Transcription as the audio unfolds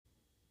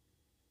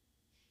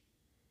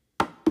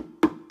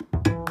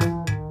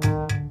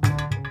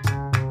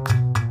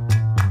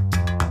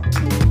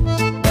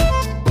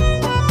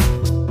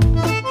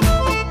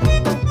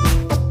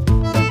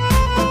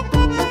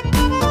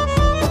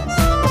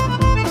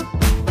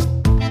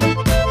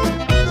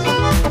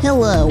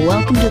Hello,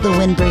 welcome to the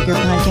Windbreaker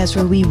podcast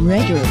where we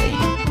regularly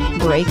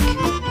break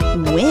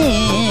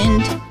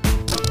wind.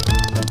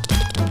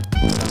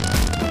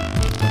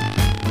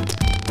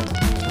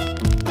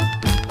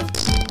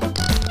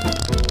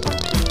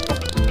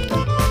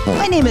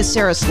 My name is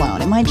Sarah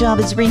Sloan, and my job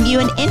is to bring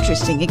you an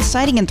interesting,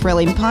 exciting, and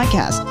thrilling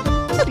podcast.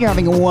 Hope you're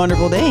having a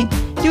wonderful day.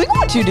 Doing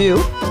what you do.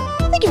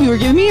 Thank you for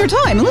giving me your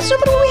time, and let's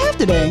jump into what we have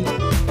today.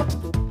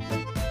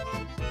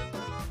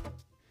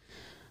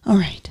 All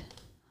right.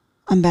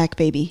 I'm back,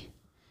 baby.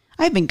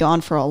 I've been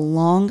gone for a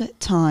long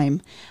time,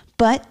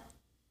 but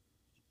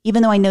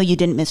even though I know you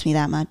didn't miss me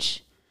that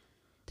much,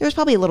 there was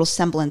probably a little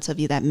semblance of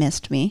you that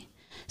missed me.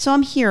 So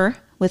I'm here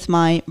with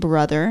my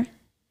brother.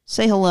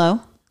 Say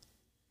hello.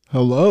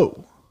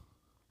 Hello.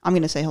 I'm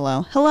going to say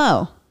hello.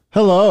 Hello.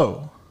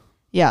 Hello.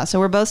 Yeah, so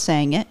we're both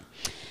saying it.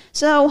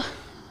 So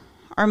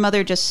our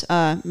mother just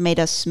made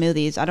us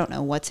smoothies. I don't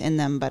know what's in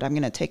them, but I'm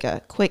going to take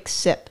a quick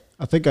sip.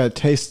 I think I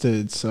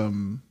tasted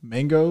some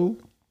mango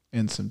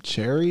and some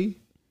cherry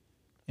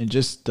and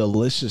just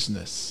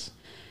deliciousness.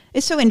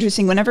 It's so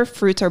interesting. Whenever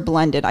fruits are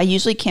blended, I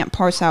usually can't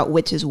parse out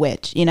which is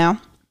which, you know?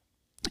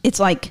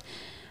 It's like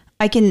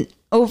I can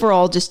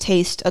overall just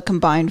taste a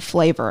combined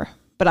flavor,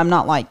 but I'm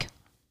not like,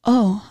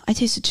 oh, I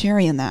taste a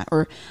cherry in that,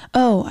 or,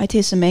 oh, I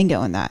taste a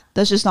mango in that.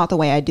 That's just not the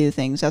way I do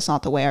things. That's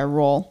not the way I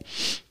roll.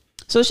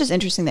 So it's just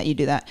interesting that you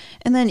do that.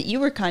 And then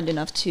you were kind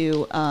enough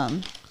to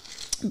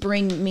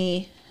bring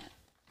me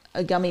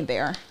a gummy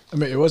bear. I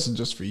mean, it wasn't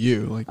just for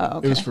you. Like,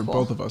 okay, it was for cool.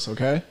 both of us,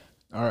 okay?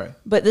 All right.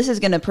 But this is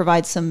going to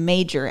provide some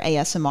major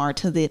ASMR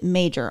to the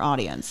major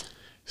audience.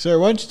 Sarah,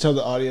 why don't you tell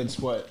the audience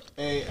what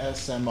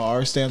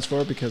ASMR stands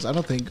for? Because I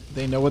don't think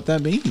they know what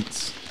that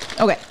means.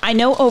 Okay, I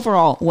know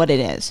overall what it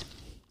is.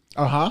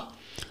 Uh-huh.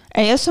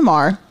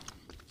 ASMR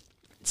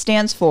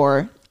stands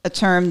for a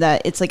term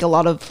that it's like a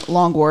lot of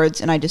long words,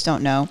 and I just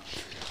don't know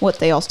what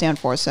they all stand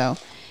for. So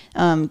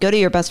go to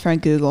your best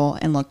friend Google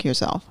and look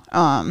yourself.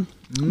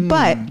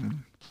 But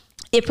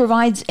it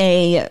provides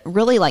a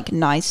really like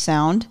nice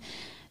sound,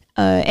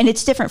 and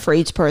it's different for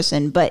each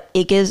person, but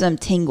it gives them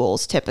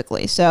tingles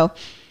typically. So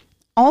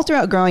all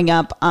throughout growing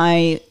up,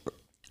 I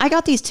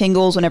got these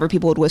tingles whenever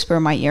people would whisper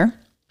in my ear,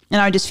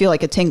 and I just feel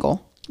like a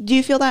tingle. Do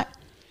you feel that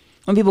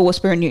when people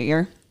whisper in your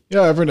ear?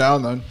 Yeah, every now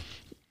and then.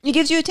 It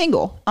gives you a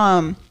tingle.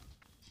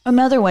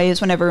 Another way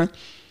is whenever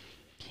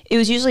it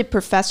was usually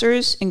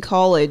professors in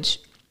college,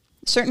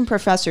 certain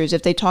professors,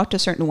 if they talked a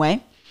certain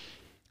way,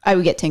 I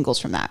would get tingles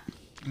from that.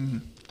 Mm-hmm.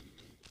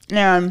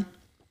 And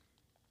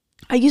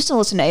I used to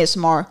listen to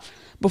ASMR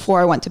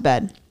before I went to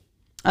bed.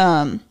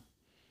 It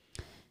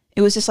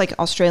was this like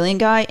Australian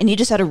guy, and he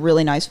just had a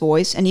really nice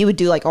voice, and he would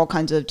do like all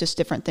kinds of just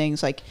different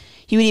things. Like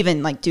he would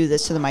even like do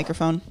this to the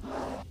microphone.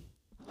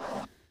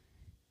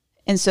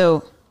 And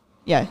so,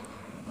 yeah,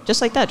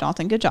 just like that,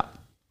 Jonathan, good job.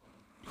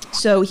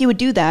 So he would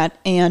do that,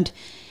 and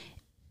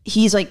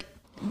he's like,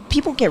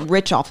 people get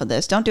rich off of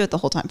this. Don't do it the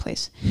whole time,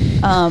 please.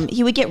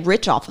 He would get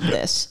rich off of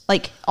this.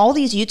 Like, all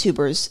these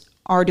YouTubers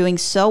are doing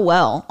so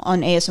well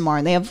on ASMR,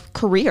 and they have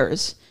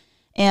careers.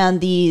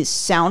 And the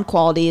sound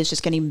quality is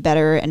just getting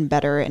better and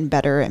better and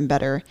better and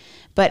better.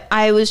 But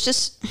I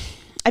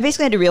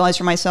basically had to realize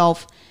for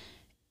myself,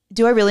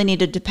 do I really need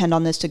to depend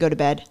on this to go to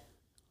bed?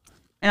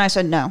 And I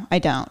said, no, I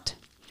don't.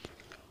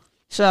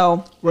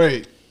 So.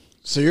 Wait.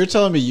 So you're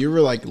telling me you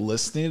were like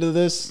listening to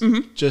this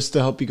just to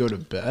help you go to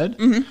bed?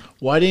 Mm-hmm.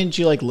 Why didn't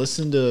you like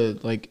listen to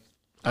like,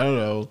 I don't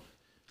know.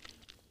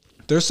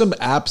 There's some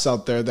apps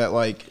out there that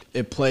like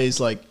it plays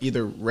like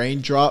either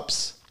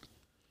raindrops.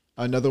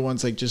 Another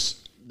one's like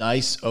just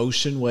nice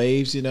ocean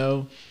waves, you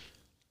know?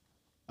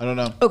 I don't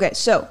know. Okay,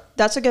 so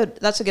that's a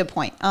good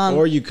point.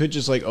 Or you could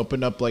just like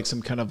open up like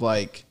some kind of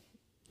like,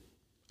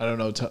 I don't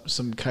know,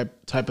 some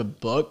type of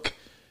book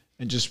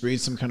and just read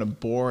some kind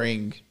of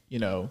boring, you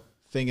know,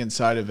 thing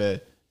inside of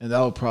it, and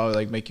that'll probably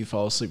like make you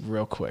fall asleep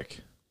real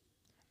quick.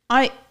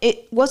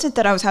 It wasn't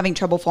that I was having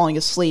trouble falling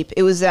asleep.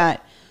 It was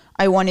that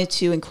I wanted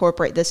to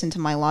incorporate this into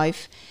my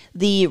life.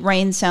 The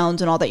rain sounds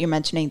and all that you're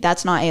mentioning,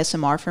 that's not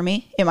ASMR for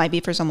me. It might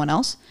be for someone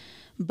else,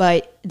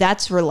 but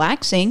that's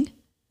relaxing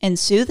and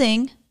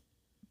soothing,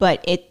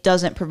 but it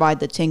doesn't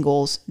provide the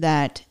tingles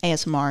that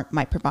ASMR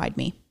might provide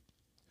me.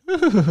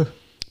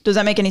 Does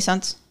that make any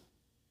sense?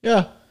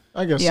 Yeah,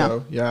 I guess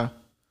so. Yeah.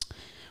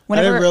 I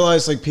didn't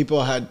realize like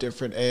people had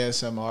different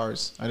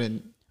ASMRs. I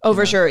didn't. Oh,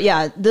 for sure.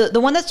 Yeah. The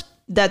one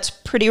that's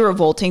pretty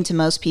revolting to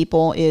most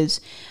people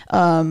is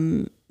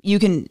you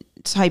can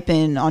type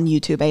in on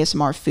YouTube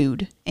ASMR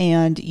food,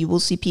 and you will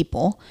see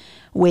people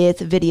with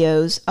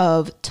videos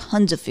of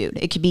tons of food.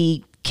 It could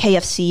be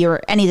KFC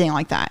or anything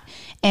like that.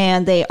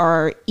 And they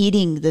are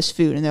eating this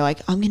food, and they're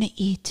like, I'm going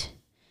to eat.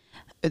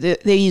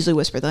 They usually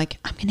whisper, they're like,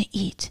 I'm going to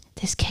eat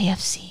this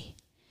KFC.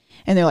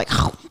 And they're like,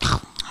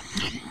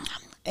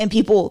 and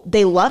people,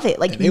 they love it.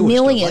 Like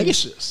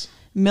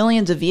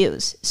millions of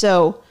views.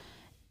 So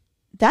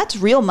that's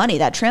real money.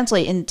 That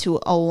translates into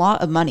a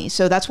lot of money.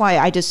 So that's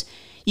why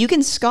you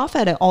can scoff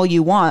at it all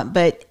you want,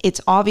 but it's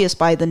obvious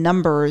by the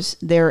numbers,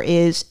 there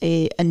is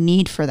a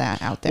need for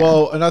that out there.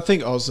 Well, and I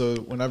think also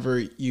whenever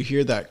you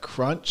hear that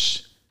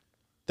crunch,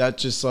 that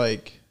just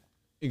like,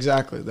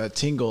 exactly, that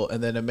tingle,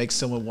 and then it makes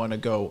someone want to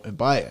go and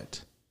buy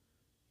it.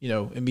 You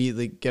know,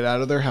 immediately get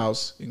out of their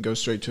house and go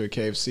straight to a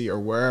KFC or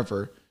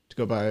wherever to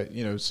go buy,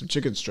 you know, some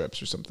chicken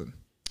strips or something.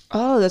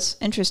 Oh, that's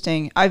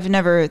interesting. I've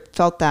never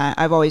felt that.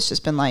 I've always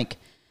just been like,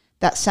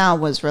 that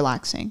sound was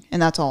relaxing,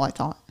 and that's all I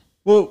thought.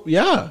 Well,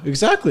 yeah,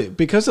 exactly.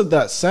 Because of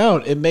that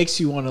sound, it makes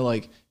you want to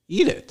like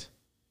eat it.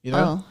 You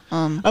know?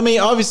 I mean,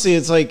 obviously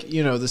it's like,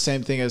 you know, the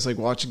same thing as like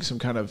watching some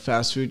kind of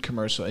fast food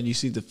commercial and you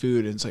see the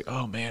food and it's like,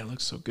 oh man, it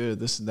looks so good,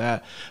 this and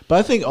that. But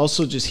I think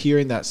also just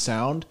hearing that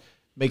sound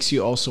makes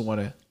you also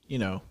want to, you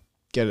know,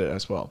 get it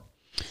as well.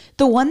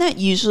 The one that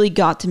usually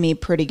got to me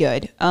pretty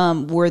good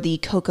were the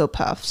Cocoa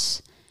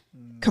Puffs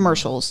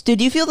commercials.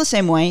 Did you feel the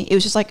same way? It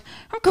was just like,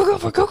 I'm Cocoa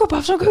for Cocoa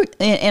Puffs, I'm good.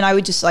 And I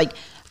would just like,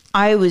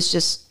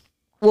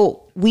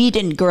 well, we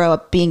didn't grow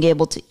up being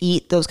able to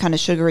eat those kind of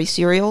sugary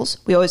cereals.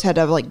 We always had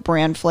to have like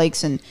bran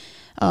flakes and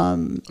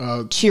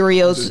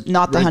Cheerios,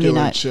 not the Honey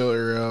Nut.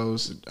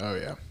 Cheerios. Oh,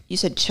 yeah. You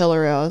said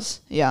Cheerios.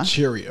 Yeah.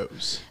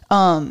 Cheerios.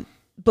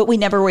 But we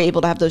never were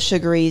able to have those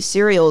sugary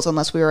cereals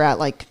unless we were at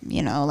like,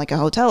 you know, like a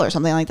hotel or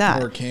something like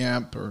that. Or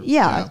camp. Or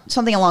yeah,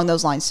 something along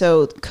those lines.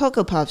 So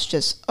Cocoa Puffs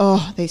just,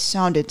 they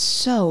sounded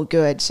so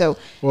good. So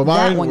well,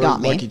 that one got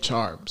me. Lucky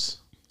Charms.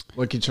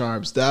 Lucky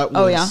Charms. That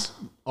was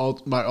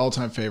my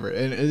all-time favorite.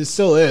 And it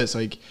still is.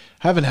 Like,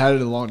 haven't had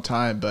it in a long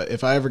time, but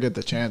if I ever get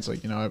the chance,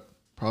 like, you know, I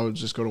probably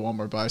just go to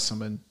Walmart, buy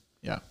some, and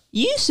yeah.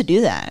 You used to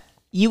do that.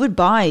 You would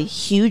buy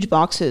huge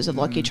boxes of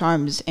Lucky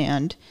Charms,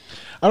 and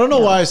I don't know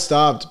why I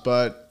stopped,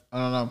 but I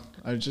don't know.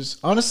 I just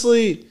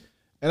honestly,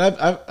 and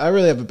I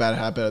really have a bad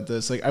habit at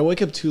this. Like, I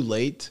wake up too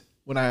late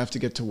when I have to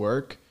get to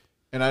work,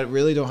 and I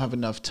really don't have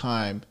enough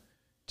time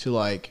to,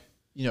 like,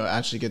 you know,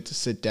 actually get to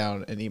sit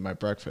down and eat my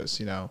breakfast.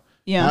 You know,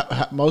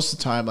 most of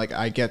the time, like,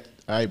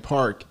 I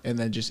park and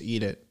then just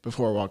eat it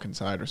before I walk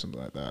inside or something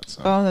like that.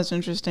 So. Oh, that's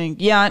interesting.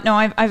 Yeah, no,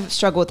 I've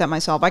struggled with that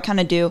myself. I kind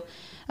of do.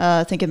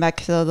 Thinking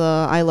back to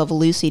the I Love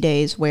Lucy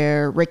days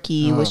where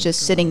Ricky was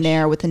just sitting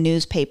there with a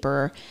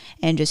newspaper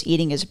and just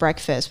eating his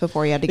breakfast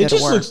before he had to go to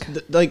work.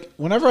 Looks, like,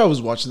 whenever I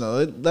was watching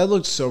that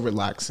looked so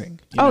relaxing.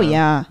 Oh,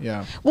 yeah.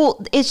 Yeah.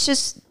 Well, it's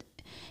just,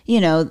 you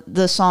know,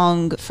 the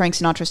song Frank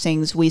Sinatra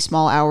sings, Wee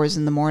Small Hours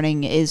in the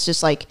Morning, is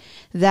just like,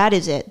 that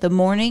is it. The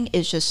morning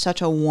is just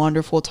such a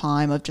wonderful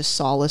time of just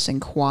solace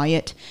and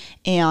quiet.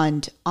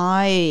 And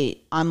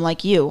I'm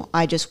like you.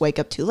 I just wake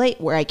up too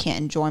late where I can't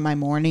enjoy my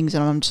mornings,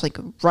 and I'm just like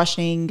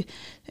rushing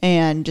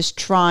and just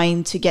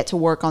trying to get to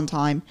work on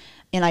time.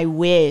 And I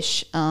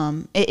wish,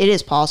 it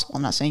is possible,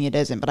 I'm not saying it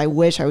isn't, but I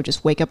wish I would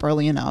just wake up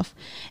early enough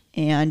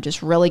and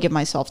just really give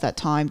myself that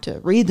time to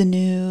read the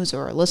news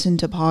or listen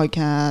to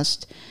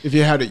podcasts. If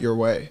you had it your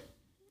way.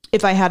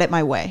 If I had it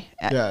my way.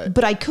 Yeah.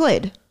 But I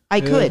could.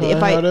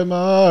 If I had it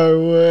my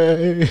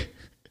way.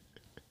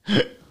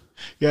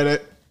 Get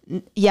it?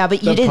 Yeah,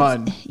 but you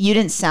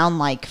didn't sound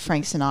like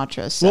Frank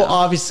Sinatra. So. Well,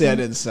 obviously I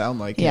didn't sound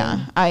like him.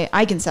 Yeah,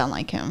 I can sound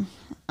like him.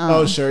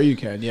 Oh, sure you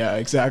can. Yeah,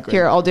 exactly.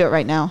 Here, I'll do it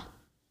right now.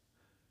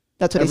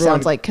 That's what he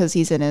sounds like because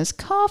he's in his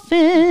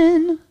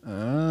coffin.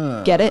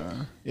 Get it?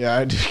 Yeah,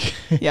 I do.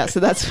 Yeah,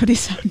 so that's what he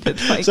sounded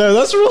like. So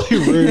that's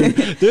really rude.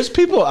 There's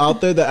people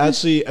out there that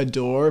actually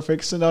adore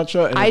Frank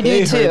Sinatra. And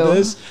if they heard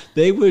this,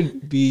 they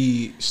would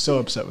be so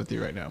upset with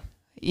you right now.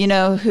 You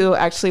know who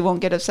actually won't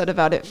get upset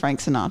about it?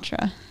 Frank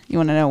Sinatra. You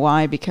want to know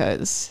why?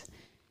 Because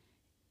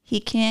he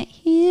can't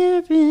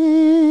hear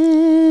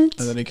it.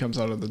 And then he comes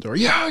out of the door.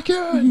 Yeah, I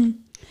can. Mm-hmm.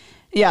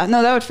 Yeah,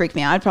 no, that would freak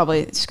me out. I'd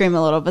probably scream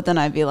a little, but then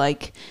I'd be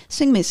like,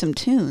 sing me some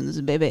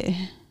tunes,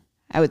 baby.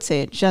 I would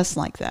say it just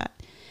like that.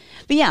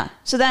 But yeah,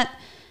 so that,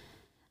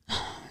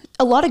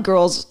 a lot of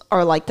girls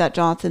are like that,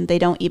 Jonathan. They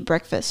don't eat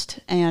breakfast,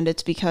 and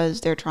it's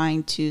because they're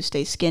trying to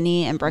stay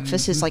skinny, and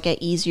breakfast is like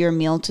an easier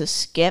meal to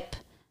skip.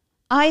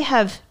 I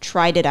have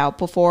tried it out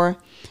before.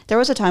 There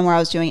was a time where I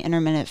was doing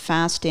intermittent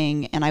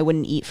fasting, and I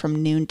wouldn't eat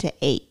from noon to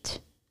 8,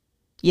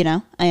 you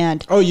know?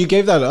 And oh, you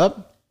gave that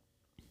up?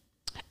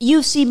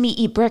 You've seen me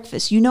eat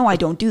breakfast. You know I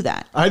don't do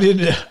that. I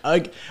didn't.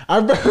 I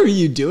remember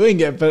you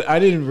doing it, but I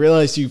didn't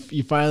realize you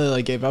finally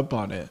like gave up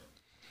on it.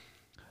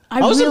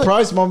 I was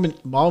surprised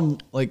mom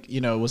like,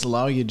 you know, was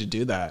allowing you to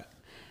do that.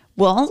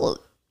 Well,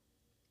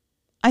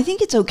 I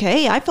think it's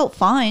okay. I felt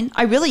fine.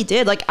 I really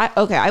did. Like,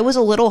 I was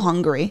a little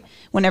hungry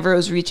whenever it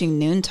was reaching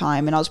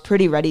noontime, and I was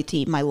pretty ready to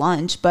eat my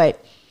lunch.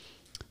 But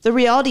the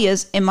reality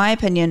is, in my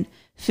opinion,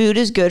 food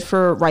is good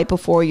for right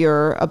before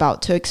you're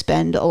about to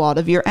expend a lot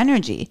of your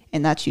energy,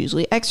 and that's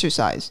usually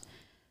exercise.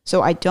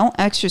 So I don't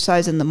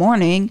exercise in the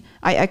morning.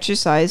 I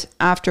exercise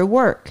after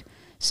work.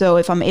 So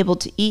if I'm able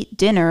to eat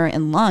dinner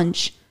and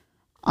lunch,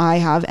 I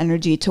have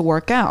energy to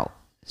work out.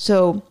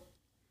 So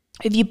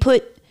if you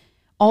put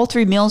all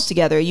 3 meals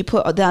together, you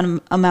put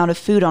that amount of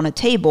food on a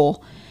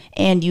table,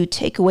 and you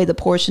take away the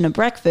portion of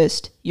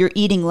breakfast, you're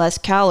eating less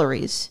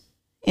calories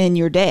in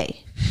your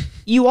day.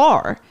 You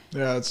are.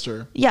 Yeah, that's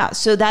true. Yeah,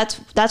 so that's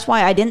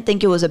why I didn't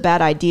think it was a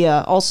bad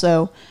idea.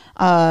 Also,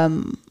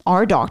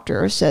 our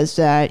doctor says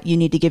that you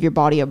need to give your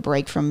body a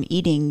break from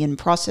eating and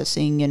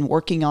processing and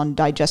working on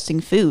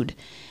digesting food.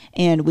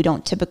 And we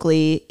don't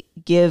typically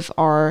give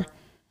our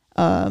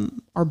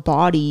our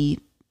body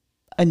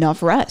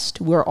enough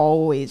rest. We're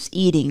always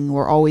eating,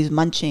 we're always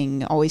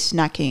munching, always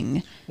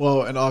snacking.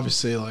 Well, and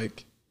obviously,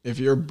 like, if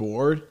you're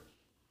bored,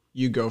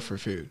 you go for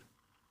food.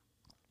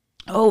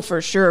 Oh,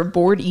 for sure.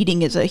 Bored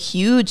eating is a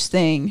huge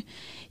thing.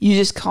 You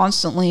just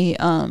constantly,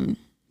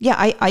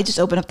 I just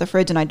open up the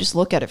fridge and I just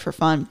look at it for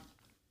fun.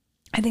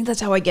 I think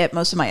that's how I get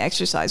most of my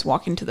exercise,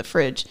 walking to the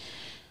fridge,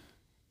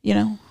 you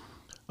know?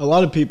 A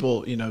lot of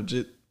people, you know,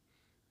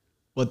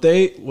 what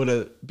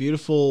a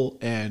beautiful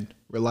and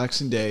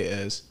relaxing day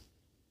is,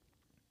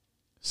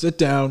 sit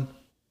down,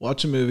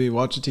 watch a movie,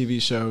 watch a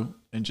TV show,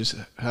 and just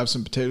have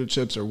some potato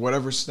chips or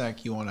whatever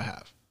snack you want to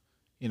have.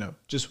 You know,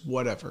 just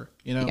whatever,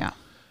 you know? Yeah.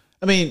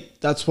 I mean,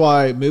 that's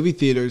why movie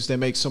theaters, they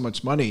make so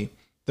much money.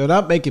 They're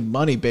not making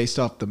money based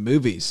off the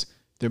movies.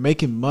 They're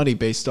making money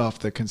based off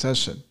the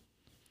concession,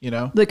 you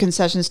know? The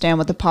concession stand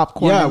with the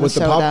popcorn. Yeah, and with the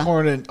soda.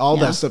 popcorn and all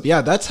that stuff.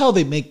 Yeah, that's how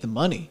they make the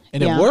money.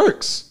 And Yeah. it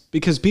works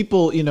because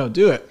people, you know,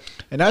 do it.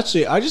 And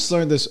actually, I just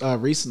learned this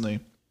recently.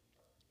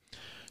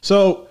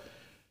 So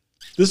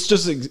this is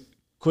just a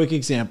quick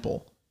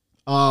example.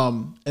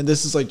 And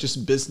this is like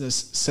just business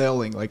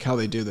selling, like how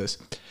they do this.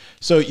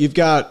 So you've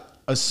got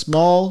a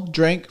small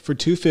drink for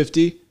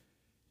 $2.50.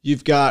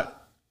 You've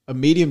got a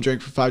medium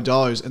drink for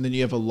 $5, and then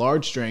you have a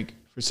large drink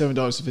for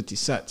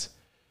 $7.50.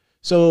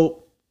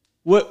 So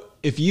what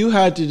if you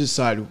had to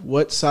decide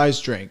what size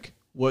drink,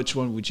 which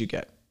one would you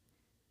get?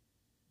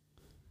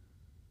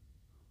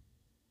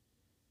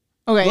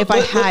 Okay,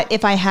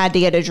 if I had to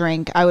get a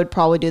drink, I would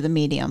probably do the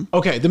medium.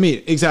 Okay, the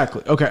medium,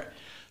 exactly. Okay.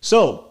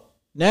 So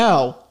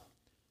now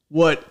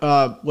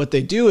what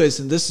they do is,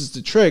 and this is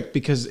the trick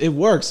because it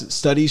works,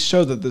 studies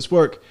show that this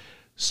work,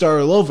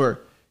 start all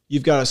over.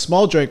 You've got a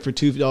small drink for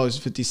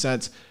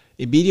 $2.50,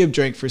 a medium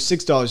drink for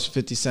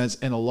 $6.50,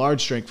 and a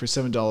large drink for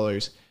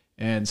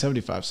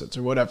 $7.75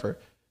 or whatever.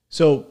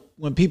 So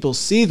when people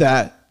see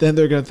that, then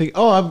they're going to think,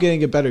 oh, I'm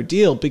getting a better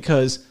deal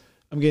because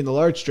I'm getting the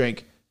large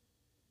drink.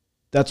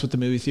 That's what the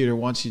movie theater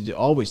wants you to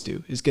always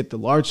do, is get the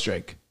large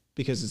drink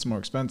because it's more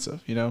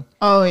expensive, you know?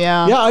 Oh,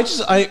 yeah. Yeah, I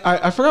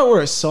forgot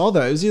where I saw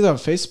that. It was either on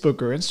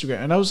Facebook or Instagram.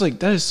 And I was like,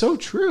 that is so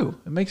true.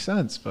 It makes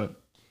sense, but...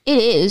 It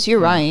is. You're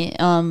right.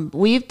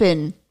 We've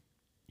been...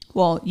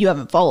 Well, you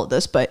haven't followed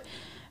this, but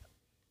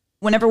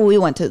whenever we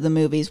went to the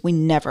movies, we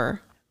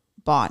never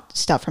bought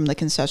stuff from the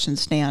concession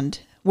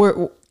stand.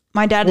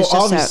 My dad is just...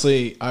 Well,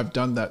 obviously, I've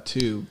done that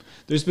too.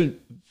 There's been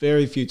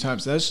very few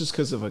times. That's just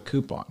because of a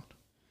coupon.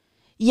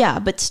 Yeah,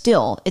 but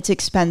still, it's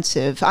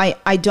expensive.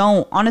 I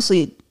don't...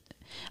 Honestly...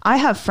 I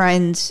have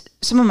friends,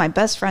 some of my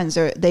best friends,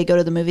 they go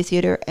to the movie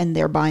theater and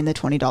they're buying the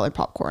 $20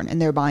 popcorn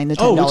and they're buying the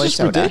 $10 which is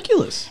soda.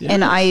 ridiculous. Yes.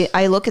 And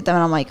I look at them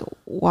and I'm like,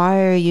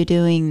 why are you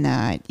doing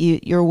that?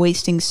 You're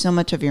wasting so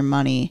much of your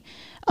money.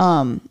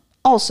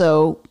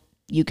 Also,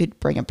 you could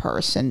bring a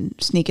purse and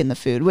sneak in the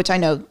food, which I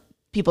know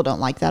people don't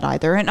like that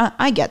either. And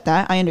I get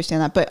that. I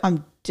understand that. But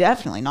I'm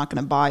definitely not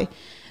going to buy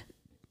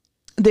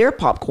their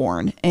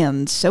popcorn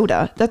and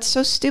soda. That's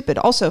so stupid.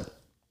 Also,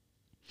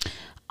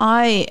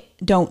 I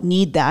don't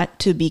need that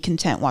to be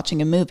content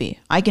watching a movie.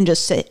 I can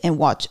just sit and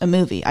watch a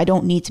movie. I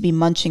don't need to be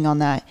munching on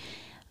that.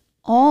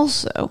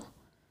 Also,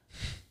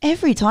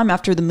 every time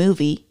after the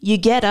movie, you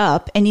get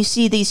up and you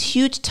see these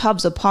huge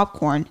tubs of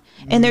popcorn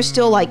and they're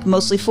still like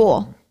mostly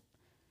full.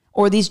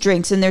 Or these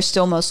drinks and they're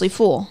still mostly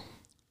full.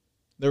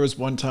 There was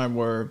one time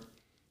where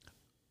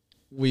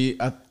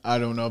I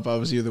don't know if I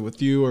was either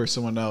with you or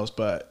someone else,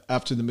 but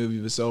after the movie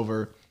was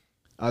over,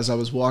 as I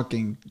was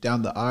walking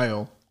down the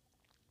aisle,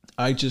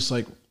 I just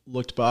like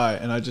looked by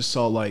and I just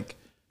saw like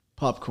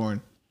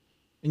popcorn,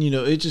 and you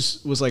know, it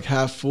just was like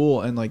half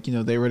full, and like, you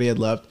know, they already had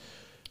left.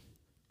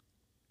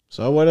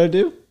 So what'd I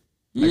do?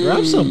 I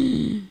grabbed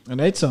some and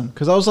ate some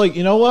because I was like,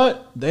 you know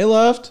what? They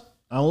left.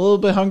 I'm a little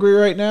bit hungry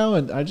right now,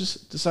 and I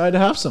just decided to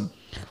have some.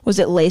 Was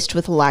it laced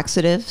with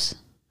laxatives?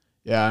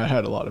 Yeah, I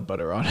had a lot of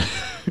butter on it.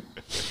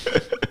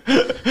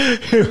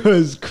 It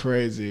was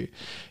crazy,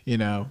 you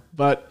know.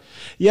 But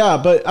yeah,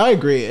 but I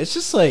agree. It's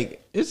just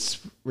like, it's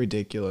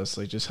ridiculous,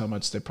 like just how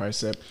much they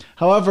price it.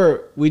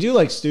 However, we do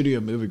like Studio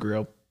Movie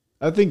Grill.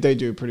 I think they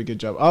do a pretty good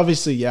job.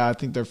 Obviously, yeah, I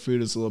think their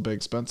food is a little bit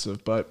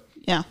expensive, but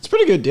yeah, it's a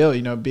pretty good deal,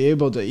 you know, be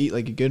able to eat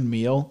like a good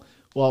meal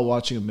while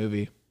watching a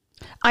movie.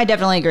 I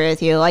definitely agree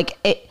with you. Like,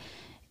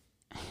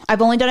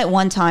 I've only done it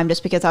one time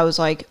just because I was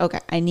like, okay,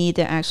 I need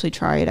to actually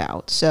try it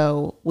out.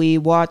 So we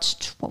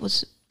watched, what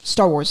was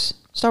Star Wars.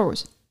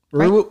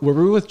 Right? Were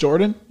we with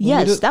Jordan?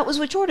 Yes, that was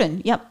with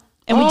Jordan. Yep.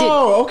 And we did.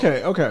 Oh,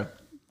 okay.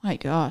 My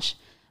gosh.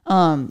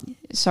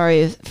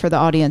 Sorry for the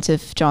audience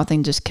if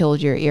Jonathan just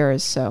killed your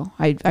ears. So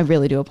I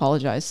really do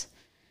apologize.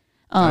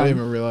 I didn't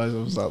even realize it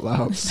was that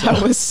loud. So.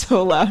 That was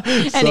so loud.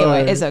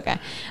 Anyway, it's okay.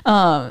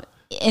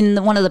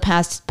 In one of the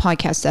past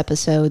podcast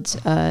episodes,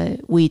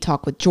 we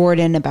talked with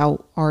Jordan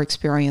about our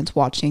experience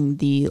watching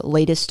the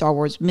latest Star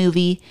Wars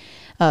movie,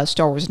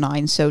 Star Wars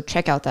 9. So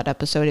check out that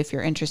episode if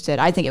you're interested.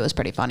 I think it was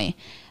pretty funny.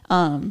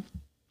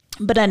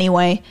 But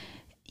anyway,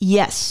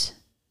 yes,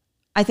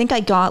 I think I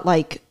got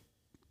like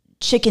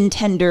chicken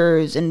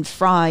tenders and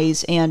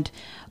fries, and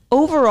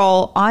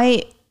overall,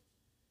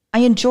 I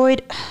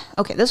enjoyed,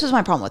 okay, this was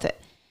my problem with it.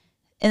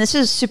 And this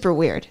is super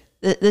weird.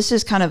 This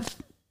is kind of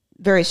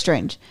very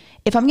strange.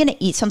 If I'm going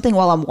to eat something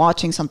while I'm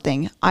watching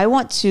something, I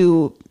want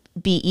to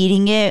be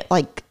eating it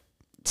like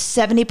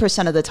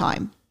 70% of the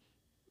time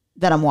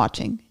that I'm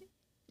watching.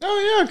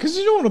 Oh yeah, because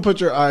you don't want to put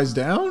your eyes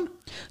down.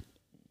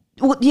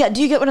 Well, yeah.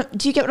 Do you get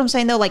what I'm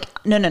saying though? Like,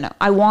 no.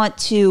 I want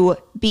to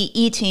be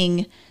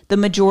eating the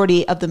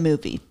majority of the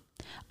movie.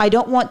 I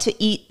don't want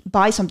to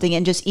buy something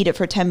and just eat it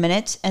for 10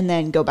 minutes and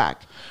then go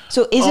back.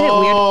 So isn't it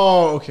weird?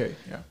 Oh, okay.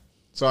 Yeah.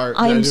 Sorry.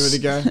 Did I do it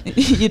again?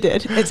 You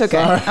did. It's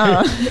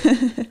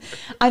okay.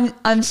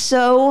 I'm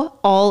so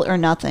all or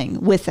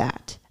nothing with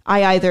that.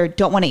 I either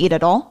don't want to eat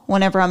at all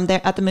whenever I'm there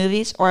at the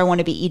movies, or I want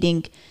to be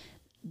eating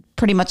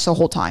pretty much the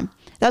whole time.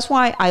 That's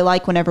why I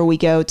like whenever we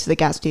go to the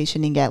gas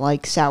station and get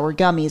like sour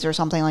gummies or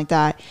something like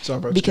that.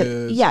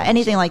 Kids,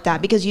 anything like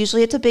that. Because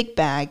usually it's a big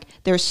bag.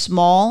 They're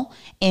small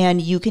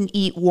and you can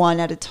eat one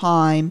at a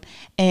time,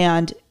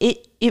 and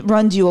it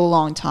runs you a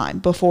long time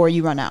before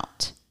you run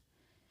out.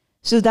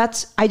 So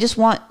I just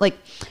want, like,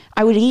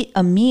 I would eat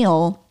a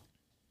meal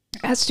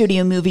at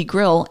Studio Movie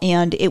Grill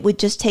and it would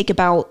just take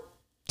about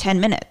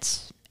 10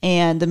 minutes.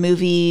 And the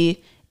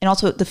movie, and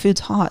also the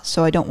food's hot,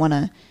 so I don't want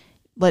to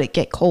let it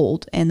get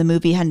cold, and the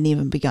movie hadn't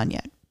even begun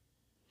yet.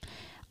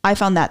 I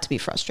found that to be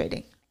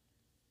frustrating.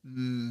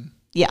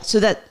 Yeah, so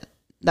that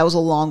was a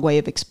long way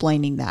of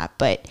explaining that,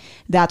 but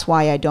that's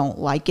why I don't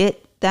like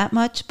it that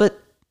much. But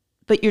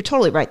you're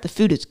totally right. The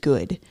food is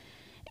good.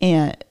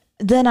 And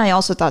then I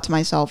also thought to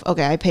myself,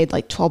 okay, I paid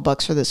like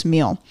 $12 for this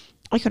meal.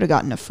 I could have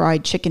gotten a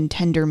fried chicken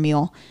tender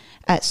meal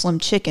at Slim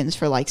Chickens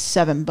for like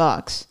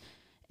 $7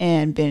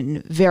 and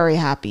been very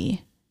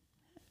happy.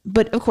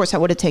 But of course,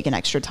 that would have taken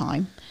extra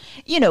time.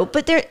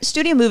 But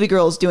Studio Movie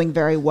Grill is doing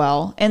very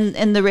well.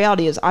 And the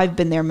reality is I've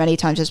been there many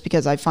times just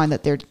because I find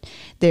that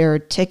their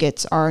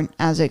tickets aren't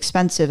as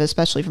expensive,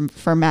 especially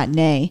for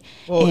matinee.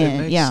 Well, it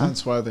makes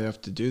sense why they have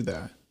to do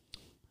that.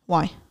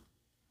 Why?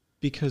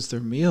 Because their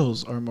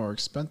meals are more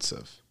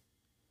expensive.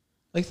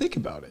 Like, think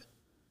about it.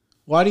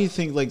 Why do you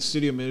think like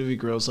Studio Movie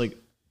Grill's like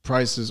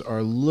prices are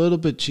a little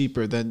bit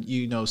cheaper than,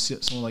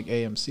 someone like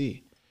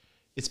AMC?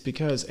 It's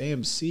because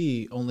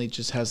AMC only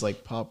just has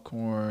like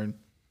popcorn,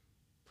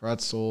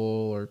 pretzel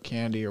or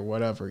candy or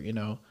whatever,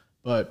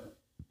 but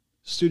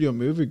Studio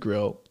Movie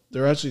Grill,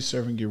 they're actually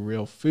serving you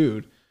real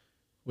food,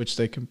 which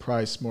they can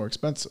price more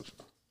expensive.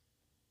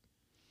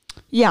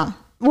 Yeah.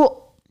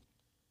 Well,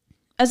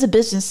 as a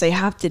business, they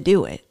have to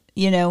do it.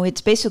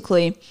 It's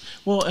basically...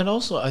 Well, and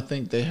also I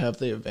think they have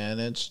the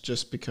advantage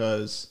just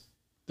because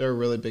they're a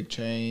really big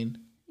chain.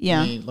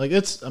 Yeah.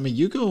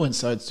 You go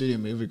inside Studio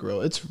Movie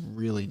Grill, it's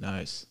really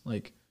nice.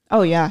 Like,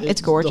 oh yeah,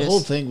 it's gorgeous. The whole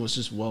thing was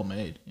just well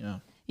made. Yeah.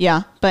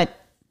 Yeah, but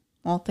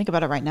well, think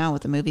about it right now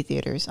with the movie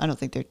theaters. I don't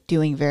think they're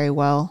doing very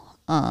well.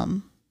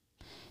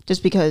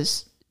 Just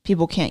because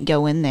people can't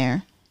go in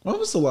there. When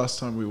was the last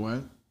time we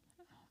went?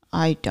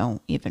 I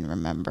don't even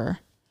remember.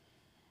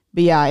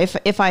 But yeah,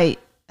 if I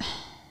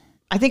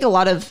think a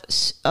lot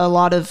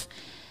of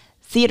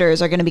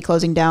theaters are going to be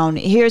closing down.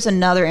 Here's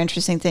another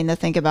interesting thing to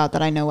think about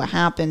that I know what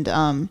happened.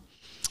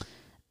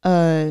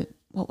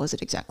 What was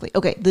it exactly?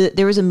 Okay,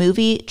 there was a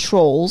movie,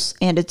 Trolls,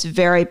 and it's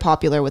very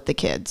popular with the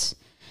kids.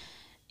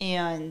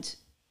 And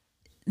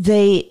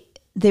they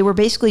were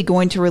basically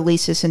going to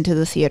release this into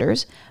the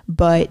theaters,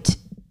 but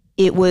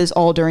it was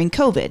all during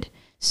COVID.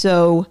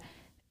 So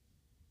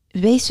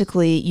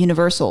basically,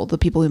 Universal, the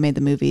people who made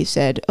the movie,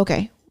 said,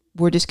 okay,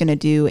 we're just going to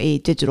do a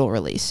digital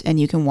release, and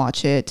you can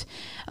watch it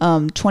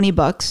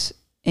 $20,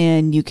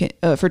 and you can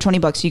for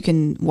 $20 you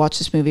can watch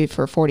this movie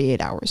for 48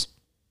 hours.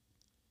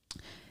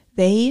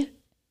 They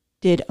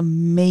did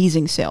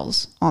amazing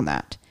sales on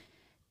that.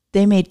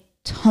 They made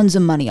tons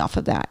of money off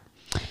of that.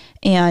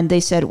 And they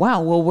said,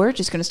 wow, well, we're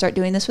just going to start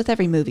doing this with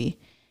every movie.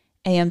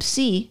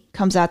 AMC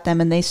comes at them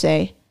and they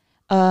say,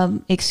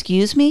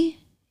 excuse me,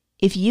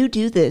 if you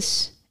do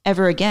this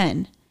ever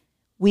again,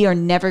 we are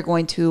never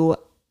going to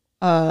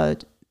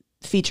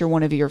feature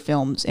one of your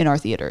films in our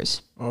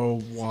theaters.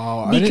 Oh,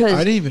 wow. I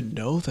didn't even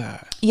know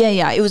that.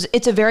 Yeah.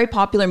 It's a very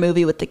popular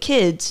movie with the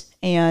kids,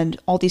 and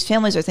all these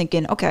families are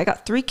thinking, okay, I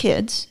got 3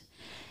 kids,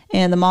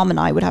 and the mom and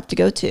I would have to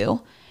go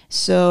too.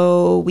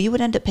 So we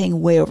would end up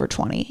paying way over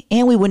 $20,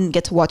 and we wouldn't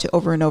get to watch it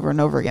over and over and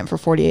over again for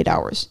 48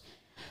 hours.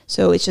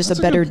 So it's just a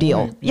better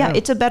deal. Yeah,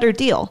 it's a better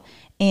deal.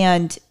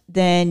 And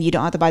then you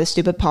don't have to buy the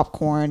stupid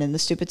popcorn and the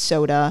stupid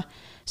soda.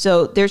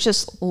 So there's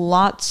just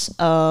lots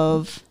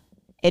of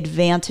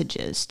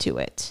advantages to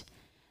it.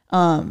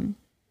 But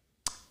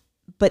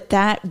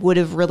that would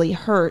have really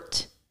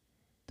hurt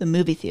the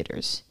movie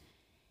theaters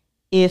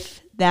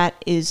if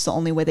that is the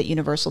only way that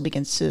Universal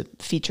begins to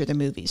feature the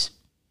movies.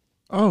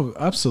 Oh,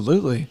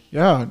 absolutely.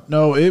 Yeah.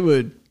 No, it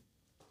would.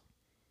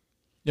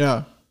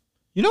 Yeah.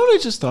 You know what I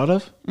just thought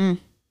of?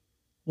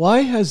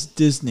 Why has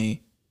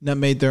Disney not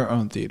made their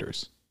own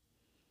theaters?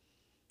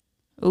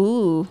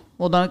 Ooh.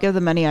 Well, don't give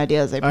them any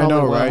ideas. They probably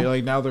will. Right?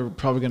 Like, now they're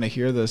probably going to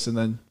hear this, and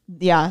then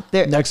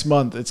next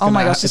month it's going to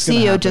happen. Oh my gosh, the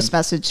CEO just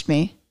messaged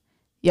me.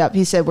 Yep,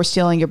 he said, we're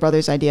stealing your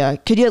brother's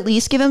idea. Could you at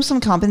least give him some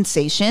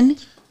compensation?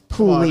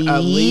 Come on,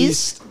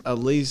 Please. at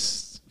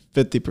least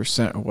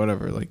 50% or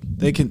whatever. Like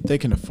they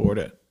can afford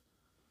it.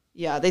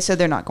 Yeah, they said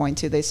they're not going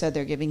to. They said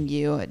they're giving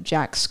you a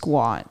jack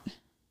squat.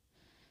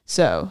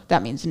 So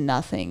that means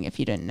nothing if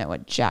you didn't know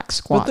what jack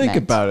squat But think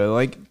meant. about it.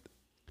 Like,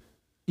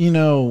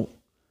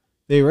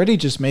 they already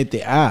just made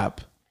the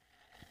app.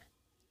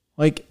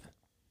 Like,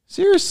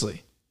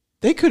 seriously,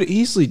 they could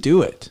easily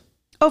do it.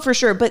 Oh, for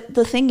sure. But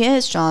the thing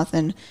is,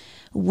 Jonathan,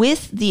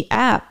 with the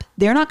app,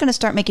 they're not going to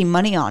start making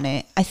money on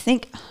it.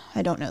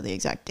 I don't know the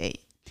exact date.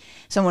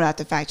 Someone would have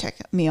to fact check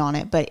me on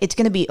it, but it's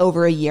going to be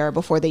over a year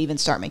before they even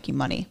start making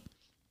money.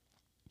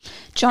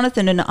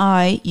 Jonathan and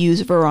I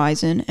use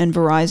Verizon, and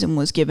Verizon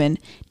was given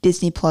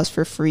Disney Plus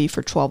for free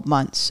for 12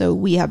 months. So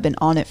we have been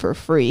on it for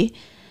free.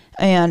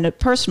 And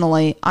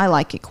personally, I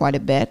like it quite a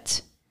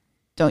bit.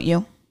 Don't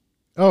you?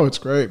 Oh, it's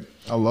great.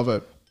 I love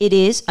it. It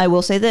is. I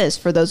will say this,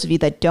 for those of you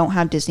that don't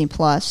have Disney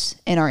Plus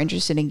and are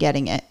interested in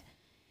getting it,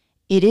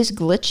 it is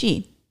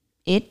glitchy.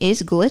 It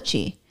is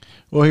glitchy.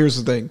 Well,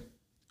 here's the thing.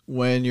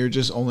 When you're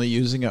just only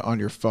using it on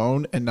your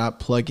phone and not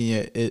plugging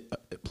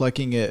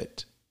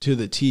it to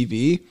the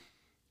TV,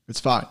 it's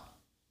fine.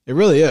 It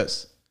really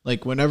is.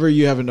 Like whenever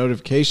you have a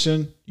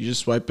notification, you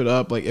just swipe it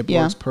up. Like it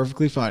works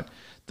perfectly fine.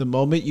 The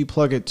moment you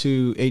plug it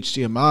to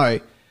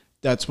HDMI,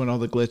 that's when all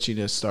the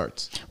glitchiness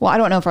starts. Well, I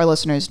don't know if our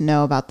listeners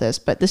know about this,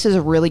 but this is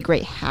a really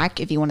great hack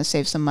if you want to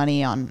save some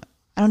money on.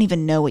 I don't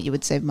even know what you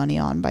would save money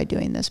on by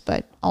doing this,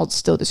 but I'll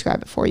still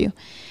describe it for you.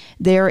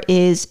 There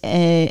is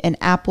an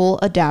Apple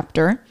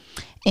adapter,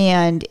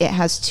 and it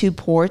has two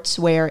ports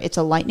where it's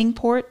a Lightning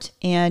port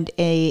and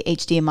a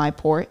HDMI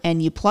port,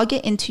 and you plug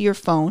it into your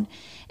phone,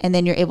 and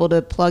then you're able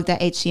to plug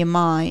that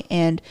HDMI,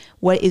 and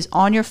what is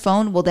on your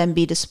phone will then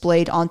be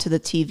displayed onto the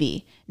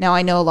TV. Now,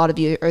 I know a lot of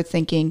you are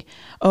thinking,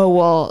 oh,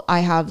 well,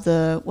 I have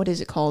what is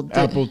it called?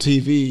 Apple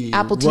TV.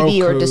 Apple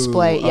TV Roku, or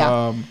display,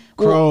 yeah.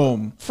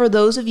 Chrome. Well, for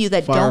those of you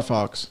that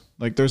Firefox.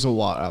 Like, there's a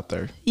lot out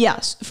there.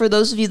 Yes. For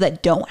those of you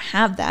that don't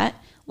have that,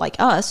 like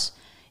us,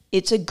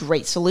 it's a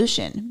great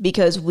solution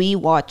because we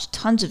watch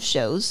tons of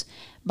shows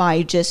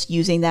by just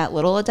using that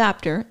little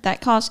adapter.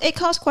 It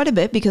costs quite a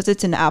bit because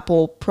it's an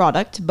Apple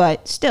product,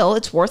 but still,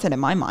 it's worth it in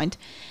my mind.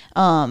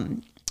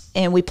 And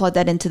we plug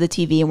that into the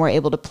TV and we're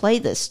able to play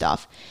this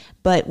stuff.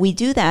 But we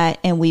do that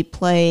and we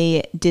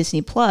play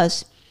Disney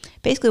Plus.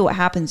 Basically what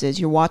happens is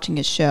you're watching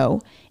a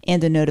show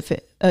and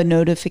a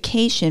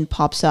notification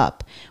pops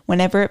up.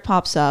 Whenever it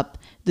pops up,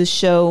 the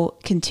show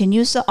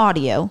continues the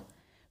audio,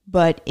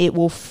 but it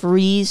will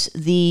freeze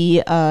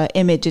the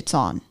image it's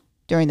on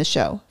during the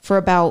show for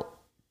about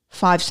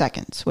 5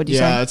 seconds. What do you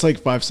say? Yeah, it's like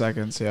 5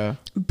 seconds, yeah.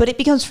 But it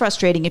becomes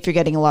frustrating if you're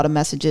getting a lot of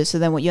messages. So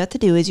then what you have to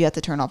do is you have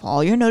to turn off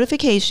all your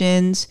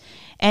notifications.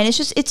 And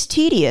it's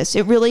tedious.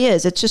 It really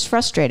is. It's just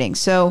frustrating.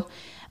 So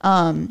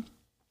the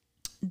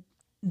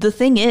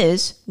thing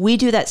is, we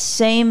do that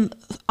same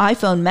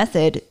iPhone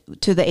method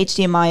to the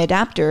HDMI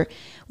adapter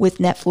with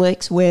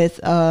Netflix,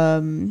 with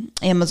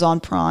Amazon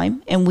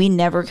Prime, and we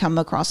never come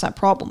across that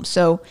problem.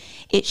 So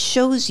it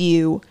shows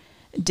you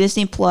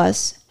Disney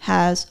Plus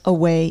has a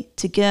way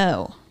to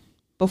go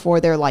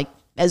before they're like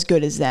as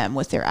good as them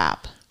with their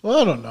app. Well,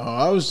 I don't know.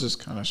 I was just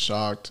kind of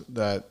shocked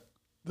that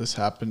this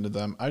happened to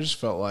them. I just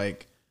felt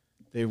like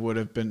they would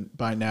have been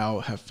by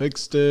now have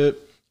fixed it.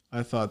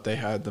 I thought they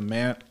had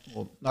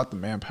not the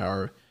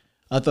manpower.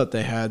 I thought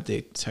they had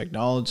the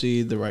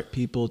technology, the right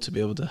people to be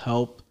able to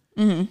help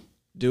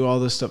do all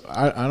this stuff.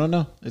 I don't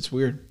know. It's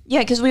weird. Yeah,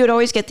 because we would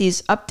always get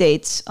these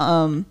updates,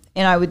 and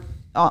I would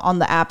on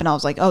the app, and I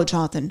was like, "Oh,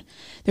 Jonathan,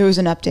 there was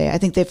an update. I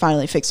think they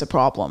finally fixed the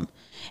problem."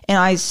 And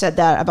I said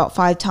that about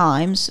 5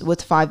 times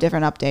with 5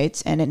 different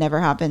updates, and it never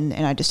happened.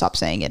 And I just stopped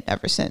saying it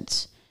ever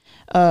since.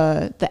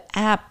 The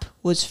app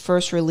was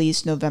first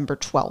released November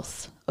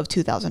 12th of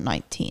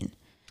 2019.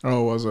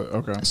 Oh, was it?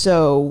 Okay.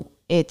 So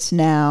it's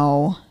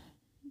now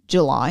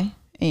July,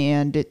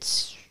 and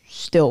it's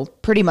still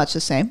pretty much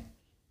the same,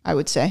 I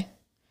would say.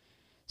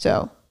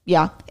 So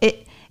yeah,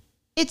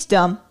 it's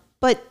dumb.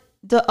 But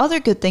the other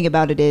good thing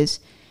about it is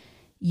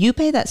you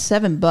pay that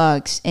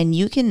 $7 and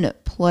you can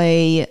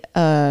play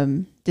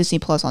Disney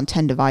Plus on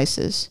 10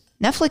 devices.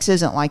 Netflix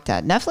isn't like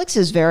that. Netflix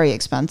is very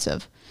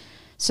expensive.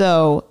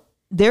 So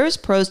there's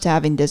pros to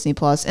having Disney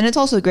Plus, and it's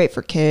also great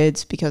for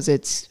kids because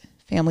it's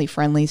family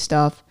friendly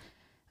stuff.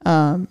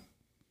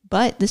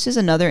 But this is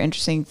another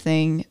interesting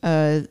thing.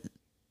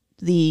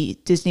 The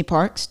Disney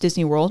parks,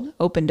 Disney World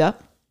opened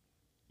up,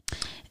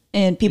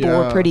 and people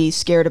were pretty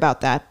scared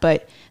about that.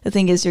 But the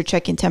thing is, they're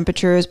checking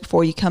temperatures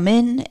before you come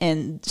in,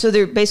 and so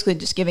they're basically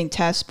just giving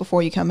tests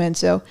before you come in.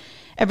 So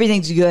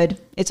everything's good.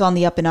 It's on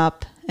the up and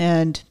up,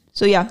 and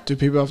so yeah. Do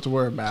people have to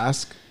wear a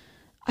mask?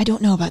 I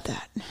don't know about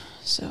that.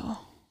 So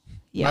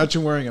yeah.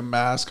 Imagine wearing a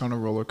mask on a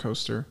roller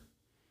coaster.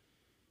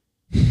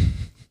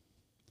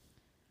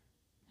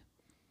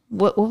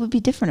 What would be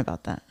different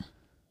about that?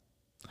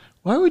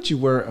 Why would you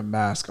wear a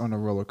mask on a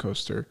roller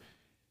coaster?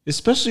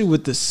 Especially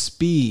with the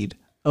speed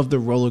of the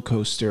roller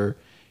coaster.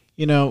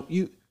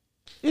 It'd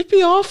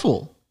be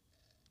awful.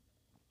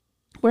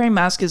 Wearing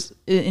masks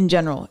in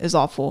general is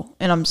awful,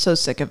 and I'm so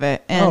sick of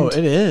it. And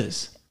it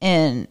is.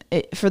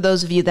 For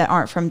those of you that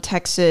aren't from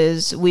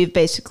Texas,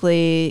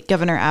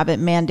 Governor Abbott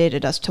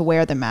mandated us to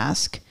wear the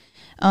mask.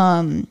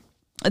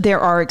 There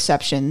are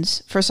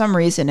exceptions. For some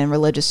reason, in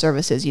religious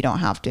services, you don't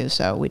have to,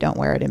 so we don't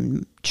wear it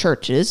in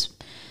churches.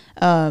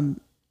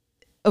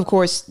 Of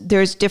course,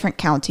 there's different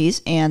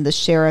counties, and the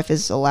sheriff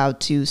is allowed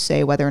to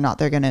say whether or not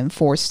they're going to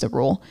enforce the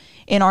rule.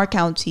 In our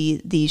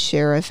county, the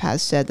sheriff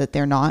has said that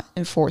they're not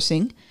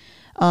enforcing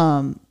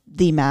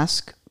the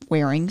mask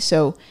wearing,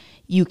 so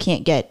you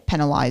can't get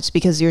penalized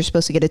because you're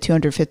supposed to get a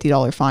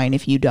 $250 fine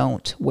if you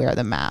don't wear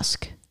the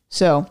mask.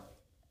 So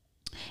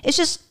it's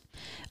just,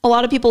 a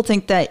lot of people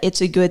think that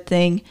it's a good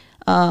thing.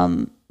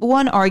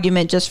 One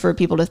argument just for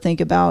people to think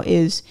about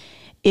is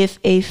if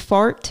a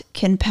fart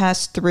can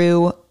pass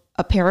through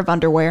a pair of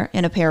underwear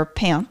and a pair of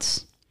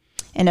pants,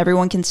 and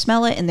everyone can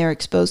smell it, and they're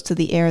exposed to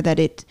the air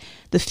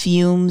the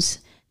fumes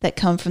that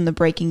come from the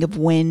breaking of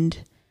wind,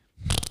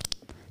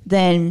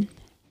 then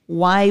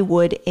why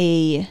would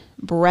a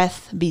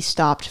breath be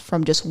stopped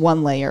from just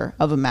one layer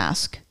of a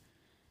mask?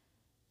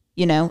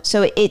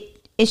 So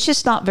it's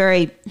just not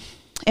very,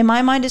 in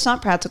my mind, it's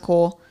not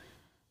practical.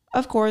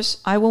 Of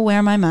course, I will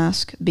wear my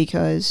mask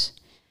because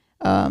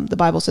the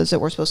Bible says that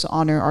we're supposed to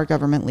honor our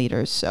government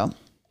leaders. So,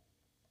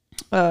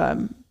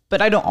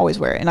 but I don't always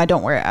wear it, and I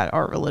don't wear it at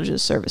our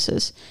religious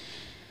services.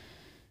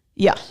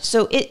 Yeah,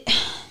 so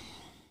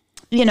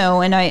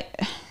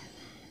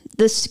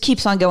this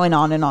keeps on going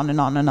on and on and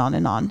on and on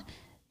and on.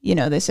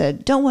 They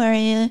said, don't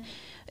worry,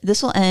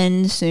 this will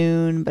end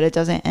soon, but it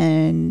doesn't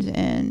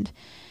end.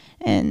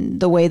 And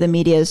the way the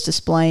media is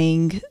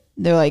displaying,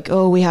 they're like,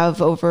 oh, we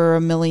have over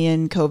 1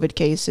 million COVID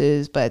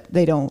cases, but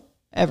they don't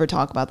ever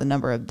talk about the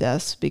number of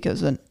deaths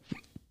because the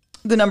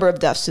number of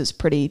deaths is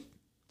pretty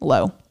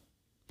low.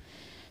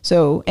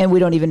 So, and we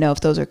don't even know if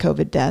those are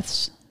COVID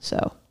deaths.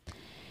 So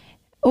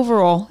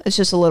overall, it's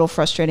just a little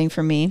frustrating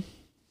for me.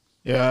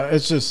 Yeah,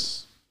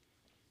 it's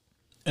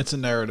a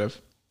narrative.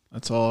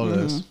 That's all it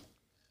is,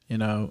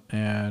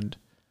 and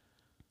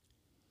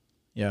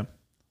yeah,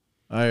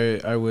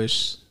 I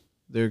wish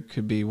there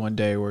could be one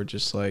day where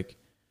just like,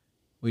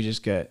 we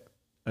just get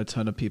a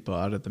ton of people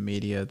out of the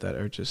media that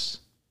are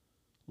just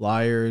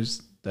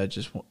liars that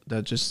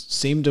just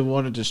seem to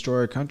want to destroy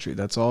our country.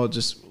 That's all it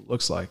just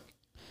looks like.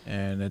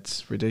 And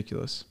it's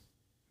ridiculous.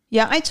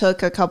 Yeah, I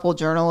took a couple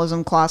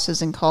journalism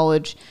classes in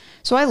college,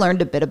 so I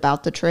learned a bit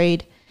about the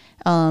trade.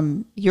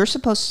 You're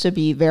supposed to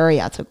be very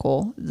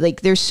ethical.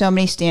 Like, there's so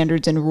many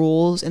standards and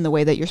rules in the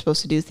way that you're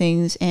supposed to do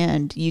things,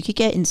 and you could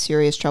get in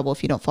serious trouble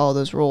if you don't follow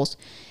those rules.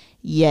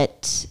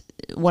 Yet,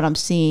 what I'm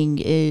seeing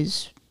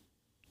is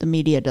the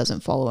media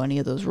doesn't follow any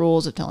of those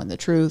rules of telling the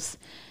truth.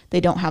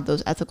 They don't have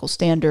those ethical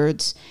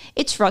standards.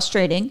 It's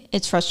frustrating.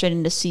 It's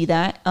frustrating to see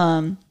that.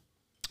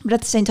 But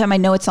at the same time, I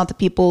know it's not the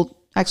people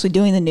actually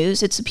doing the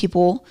news. It's the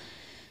people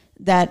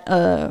that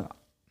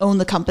own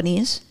the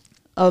companies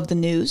of the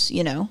news,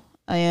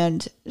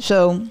 And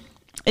so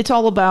it's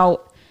all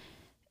about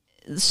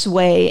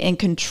sway and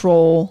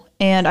control.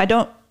 And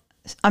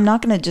I'm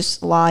not going to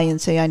just lie and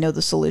say I know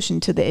the solution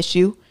to the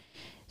issue.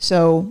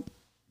 So,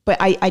 but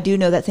I do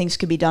know that things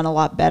could be done a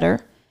lot better.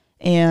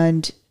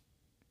 And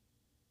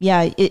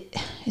yeah,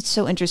 it's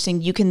so interesting.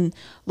 You can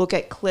look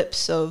at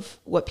clips of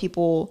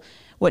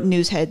what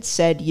news heads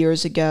said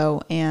years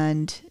ago,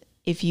 and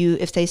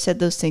if they said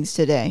those things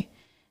today,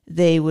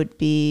 they would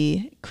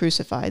be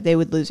crucified. They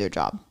would lose their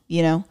job,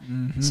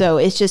 Mm-hmm. So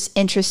it's just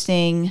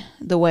interesting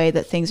the way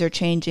that things are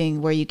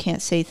changing, where you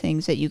can't say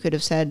things that you could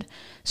have said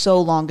so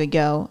long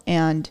ago,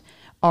 and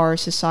our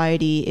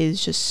society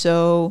is just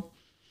so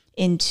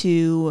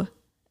into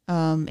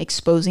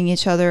exposing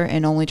each other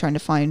and only trying to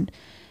find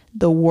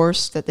the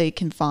worst that they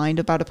can find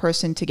about a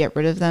person to get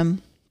rid of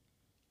them,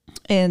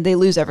 and they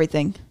lose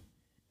everything.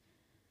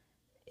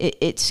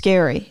 It's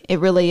scary. It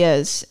really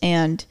is.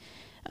 And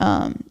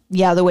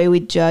the way we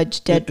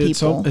judge dead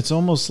people. It's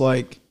almost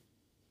like,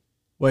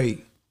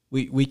 wait,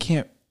 we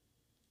can't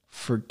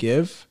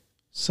forgive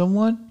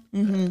someone?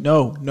 Mm-hmm.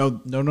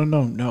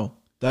 No.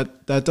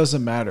 That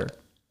doesn't matter.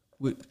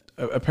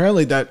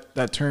 Apparently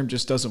that term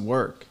just doesn't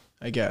work,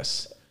 I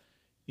guess.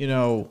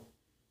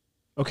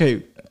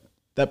 Okay,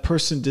 that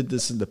person did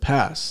this in the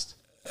past.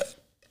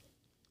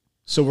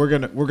 So we're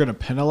gonna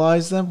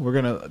penalize them. We're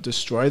gonna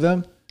destroy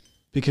them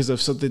because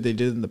of something they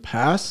did in the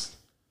past.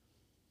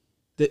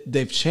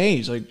 They've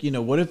changed.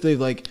 What if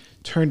they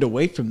turned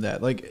away from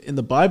that? In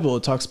the Bible,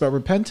 it talks about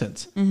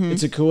repentance. Mm-hmm.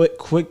 It's a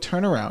quick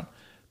turnaround.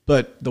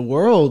 But the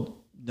world,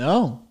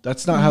 no,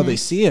 that's not how they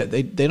see it.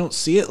 They don't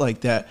see it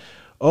like that.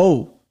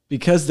 Oh,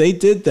 because they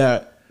did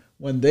that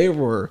when they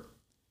were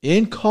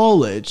in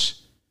college,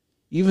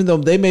 even though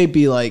they may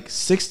be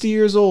 60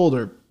 years old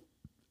or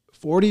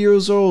 40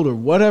 years old or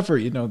whatever,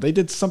 they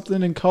did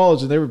something in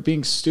college and they were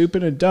being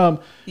stupid and dumb.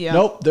 Yeah.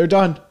 Nope, they're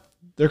done.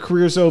 Their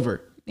career's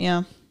over.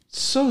 Yeah.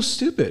 So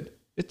stupid.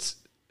 It's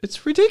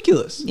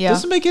ridiculous. Yeah. It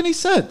doesn't make any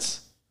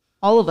sense.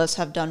 All of us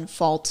have done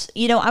faults.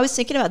 I was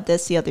thinking about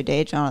this the other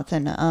day,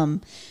 Jonathan.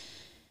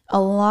 A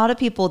lot of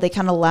people, they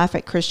kind of laugh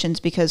at Christians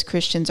because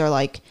Christians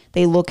are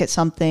they look at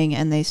something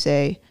and they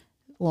say,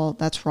 well,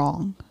 that's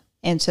wrong.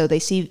 And so they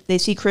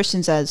see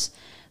Christians as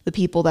the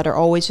people that are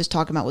always just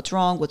talking about what's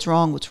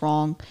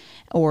wrong,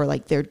 or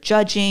like they're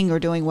judging or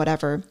doing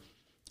whatever.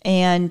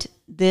 And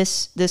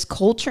this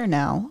culture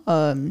now,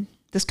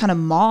 this kind of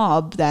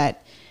mob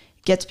that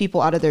gets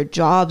people out of their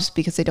jobs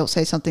because they don't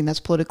say something that's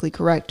politically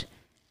correct,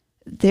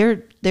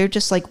 they're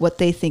just like what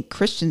they think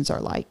Christians are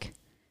like.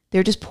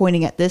 They're just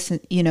pointing at this,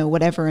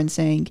 whatever, and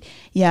saying,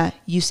 yeah,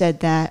 you said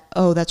that.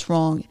 Oh, that's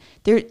wrong.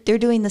 They're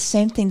doing the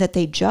same thing that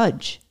they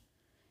judge.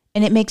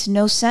 And it makes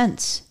no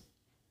sense.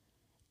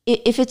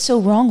 If it's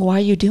so wrong, why are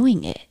you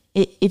doing it?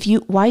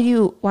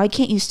 Why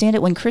can't you stand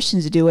it when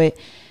Christians do it?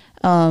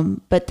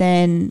 But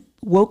then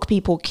woke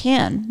people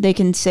can. They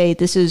can say,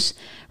 this is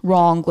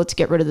wrong. Let's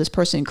get rid of this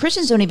person.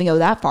 Christians don't even go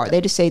that far.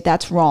 They just say,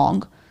 that's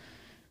wrong.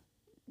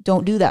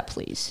 Don't do that,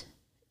 please.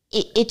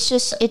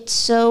 It's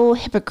so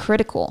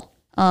hypocritical.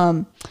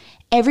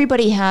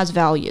 Everybody has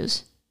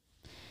values.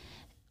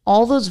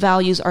 All those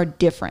values are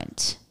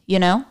different,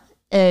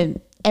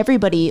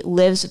 everybody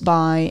lives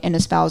by and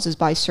espouses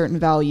by certain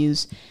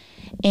values.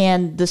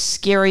 And the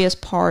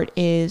scariest part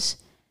is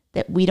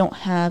that we don't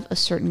have a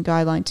certain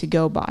guideline to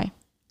go by,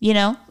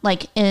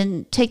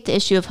 and take the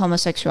issue of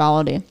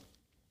homosexuality.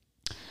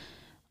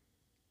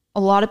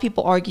 A lot of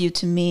people argue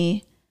to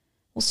me,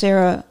 well,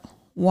 Sarah,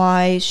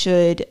 why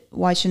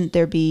shouldn't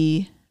there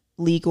be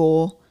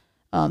legal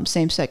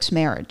same-sex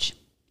marriage?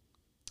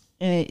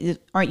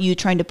 Aren't you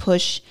trying to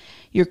push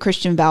your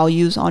Christian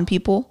values on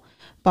people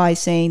by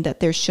saying that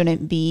there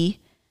shouldn't be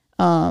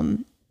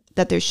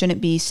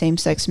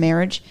same-sex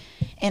marriage?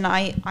 And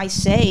I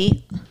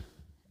say,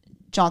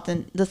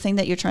 Jonathan, the thing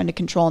that you're trying to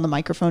control on the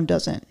microphone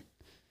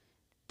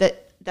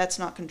that's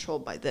not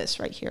controlled by this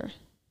right here.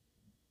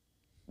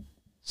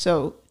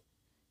 So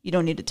you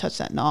don't need to touch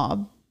that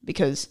knob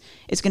because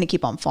it's going to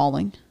keep on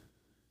falling.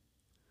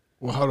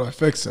 Well, how do I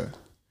fix it?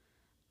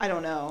 I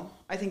don't know.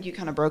 I think you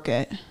kind of broke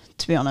it,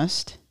 to be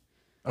honest.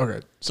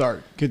 Okay.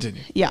 Sorry.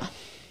 Continue. Yeah.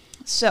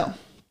 So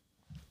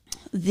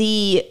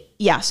the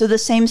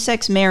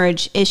same-sex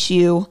marriage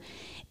issue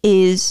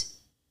is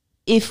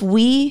if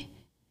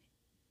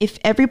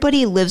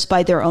everybody lives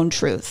by their own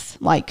truth,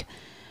 like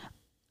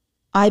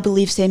I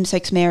believe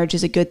same-sex marriage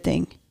is a good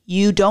thing.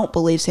 You don't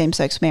believe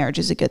same-sex marriage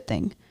is a good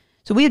thing.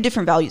 So we have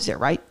different values there,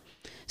 right?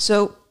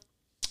 So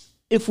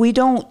if we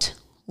don't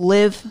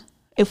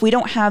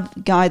have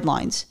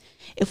guidelines,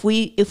 if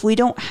we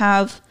don't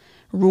have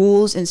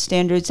rules and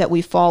standards that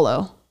we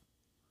follow,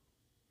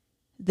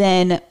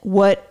 then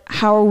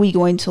how are we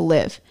going to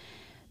live?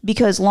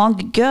 Because long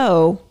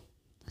ago,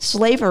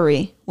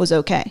 slavery was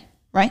okay,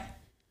 right?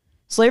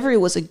 Slavery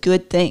was a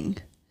good thing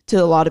to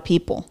a lot of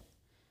people.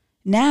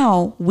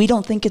 Now, we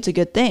don't think it's a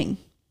good thing.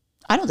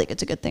 I don't think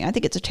it's a good thing. I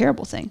think it's a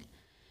terrible thing.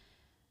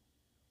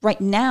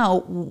 Right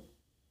now,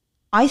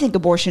 I think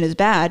abortion is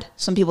bad.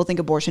 Some people think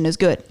abortion is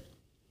good.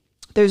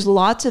 There's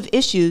lots of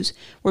issues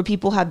where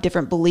people have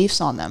different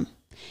beliefs on them.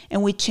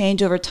 And we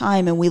change over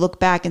time and we look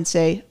back and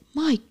say,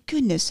 my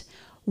goodness,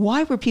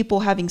 why were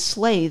people having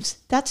slaves?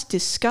 That's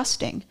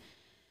disgusting.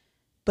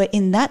 But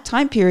in that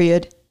time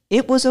period,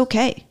 it was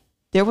okay.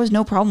 There was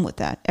no problem with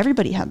that.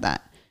 Everybody had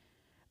that.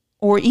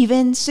 Or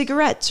even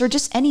cigarettes or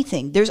just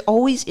anything. There's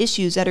always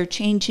issues that are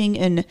changing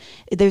and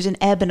there's an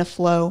ebb and a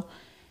flow.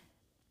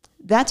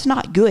 That's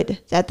not good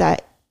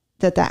that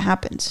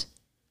happens.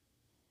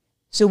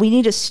 So we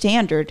need a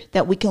standard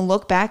that we can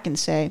look back and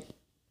say,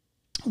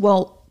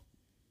 well,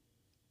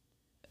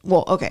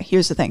 okay,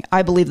 here's the thing.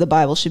 I believe the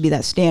Bible should be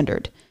that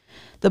standard.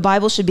 The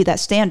Bible should be that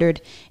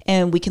standard,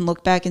 and we can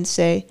look back and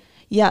say,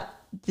 yeah,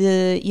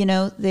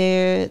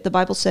 the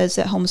Bible says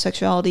that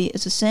homosexuality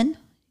is a sin.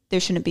 There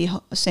shouldn't be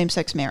a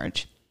same-sex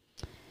marriage.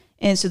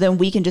 And so then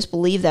we can just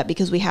believe that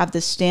because we have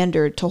this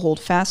standard to hold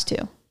fast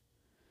to.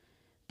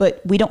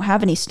 But we don't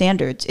have any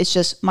standards. It's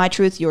just my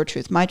truth, your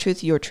truth, my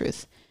truth, your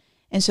truth.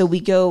 And so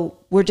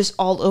we're just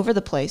all over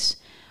the place.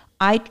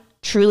 I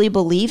truly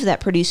believe that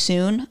pretty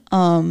soon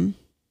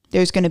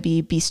there's going to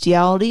be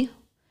bestiality.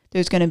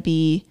 There's going to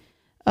be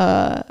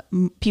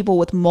people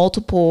with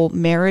multiple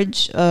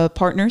marriage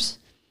partners.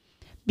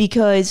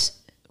 Because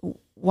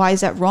why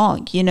is that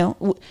wrong?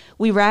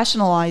 We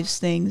rationalize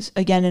things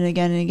again and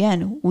again and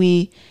again.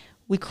 We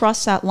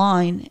cross that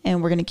line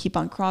and we're going to keep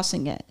on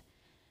crossing it.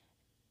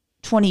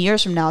 20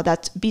 years from now,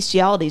 that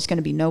bestiality is going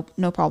to be no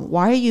problem.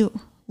 Why are you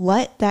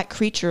let that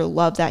creature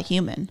love that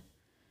human?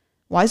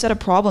 Why is that a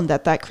problem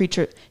that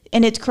creature?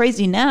 And it's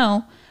crazy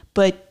now,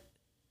 but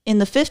in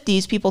the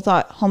 50s, people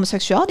thought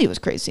homosexuality was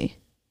crazy.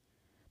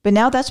 But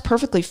now that's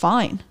perfectly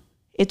fine.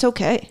 It's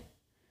okay.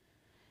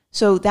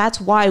 So that's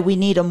why we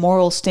need a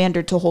moral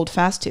standard to hold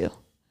fast to.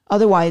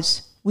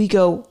 Otherwise, we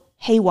go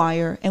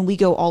haywire and we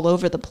go all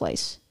over the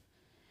place.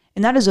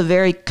 And that is a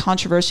very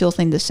controversial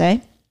thing to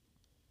say.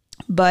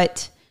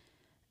 But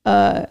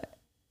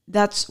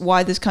that's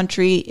why this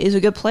country is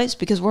a good place,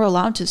 because we're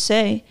allowed to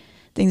say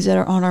things that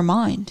are on our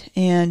mind.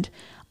 And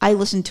I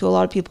listen to a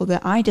lot of people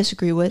that I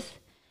disagree with,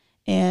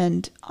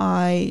 and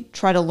I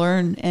try to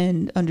learn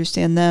and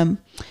understand them.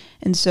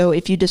 And so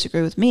if you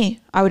disagree with me,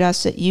 I would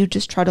ask that you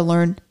just try to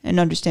learn and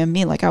understand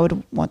me like I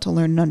would want to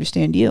learn and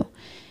understand you.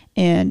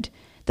 And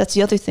that's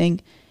the other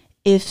thing.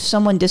 If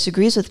someone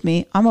disagrees with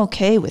me, I'm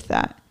okay with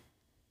that.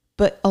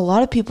 But a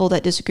lot of people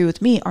that disagree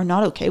with me are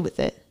not okay with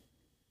it.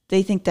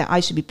 They think that I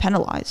should be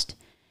penalized,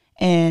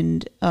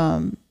 and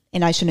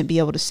I shouldn't be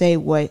able to say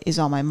what is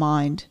on my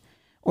mind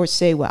or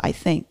say what I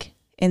think.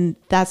 And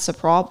that's the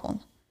problem.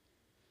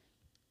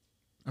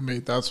 I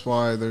mean, that's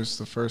why there's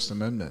the First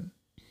Amendment.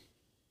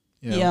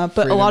 Yeah,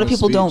 but a lot of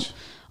people don't.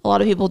 A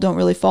lot of people don't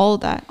really follow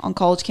that on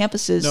college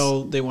campuses.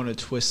 No, they want to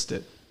twist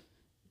it.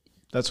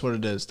 That's what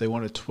it is. They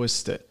want to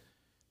twist it.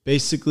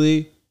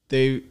 Basically,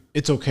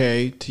 it's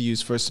okay to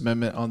use First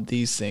Amendment on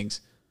these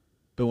things,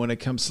 but when it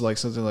comes to like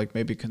something like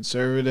maybe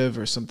conservative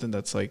or something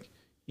that's like,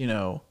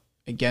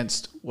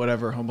 against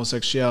whatever,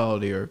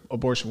 homosexuality or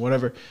abortion,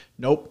 whatever,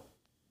 nope,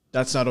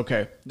 that's not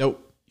okay.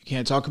 Nope, you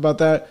can't talk about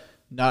that.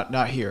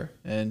 Not here.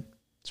 And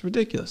it's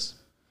ridiculous.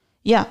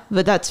 Yeah,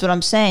 but that's what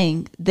I'm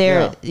saying.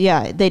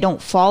 They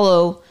don't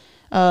follow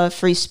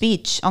free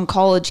speech. On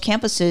college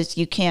campuses,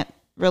 you can't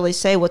really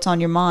say what's on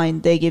your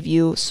mind. They give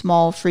you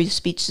small free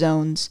speech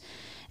zones.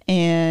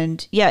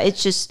 And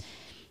it's just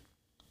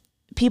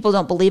people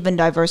don't believe in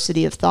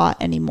diversity of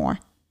thought anymore.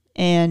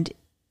 And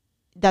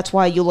that's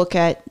why you look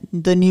at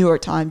the New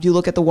York Times, you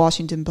look at the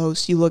Washington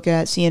Post, you look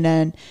at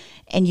CNN,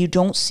 and you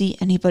don't see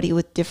anybody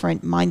with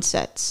different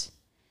mindsets.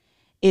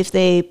 If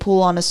they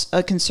pull on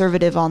a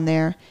conservative on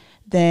there,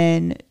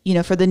 then,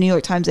 for the New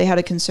York Times, they had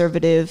a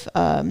conservative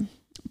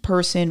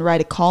person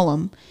write a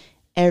column.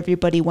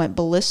 Everybody went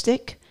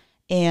ballistic,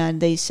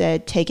 and they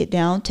said, take it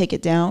down, take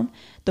it down.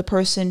 The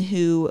person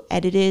who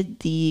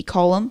edited the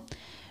column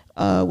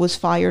was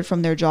fired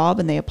from their job,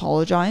 and they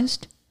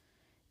apologized.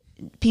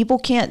 People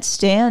can't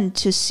stand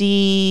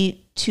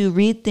to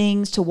read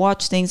things, to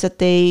watch things that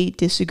they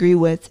disagree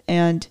with.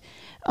 And,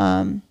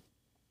 I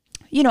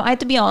have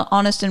to be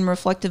honest and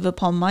reflective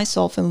upon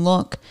myself and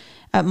look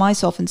at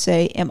myself and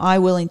say, am I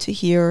willing to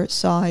hear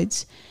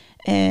sides?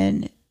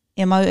 And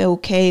am I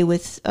okay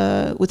with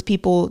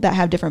people that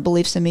have different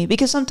beliefs than me?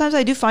 Because sometimes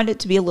I do find it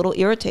to be a little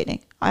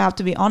irritating. I have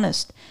to be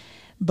honest.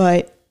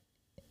 But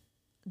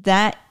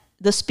the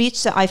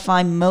speech that I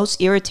find most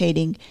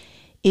irritating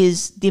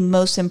is the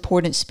most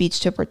important speech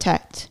to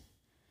protect.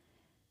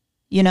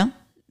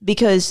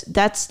 Because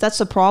that's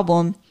the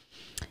problem.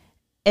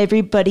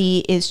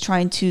 Everybody is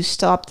trying to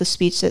stop the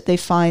speech that they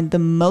find the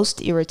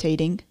most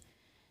irritating.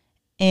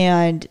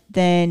 And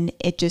then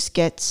it just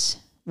gets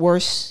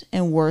worse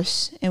and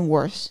worse and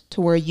worse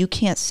to where you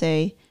can't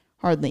say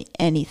hardly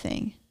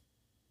anything.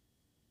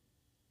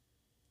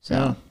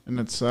 So, and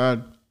it's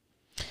sad.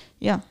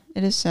 Yeah,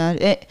 it is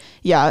sad.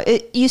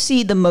 You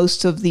see the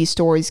most of these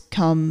stories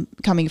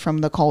coming from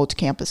the college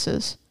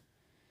campuses.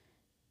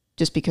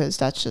 Just because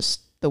that's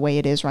just the way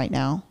it is right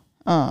now.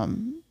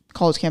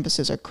 College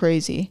campuses are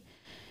crazy.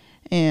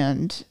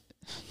 And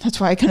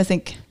that's why I kind of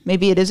think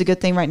maybe it is a good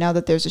thing right now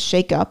that there's a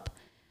shakeup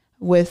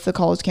with the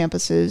college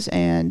campuses,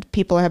 and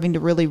people are having to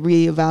really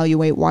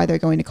reevaluate why they're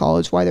going to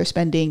college, why they're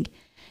spending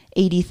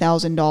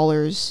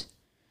 $80,000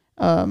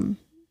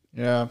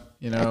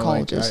 at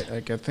colleges. I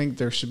think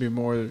there should be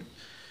more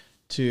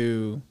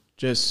to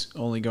just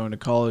only going to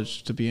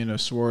college to be in a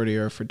sorority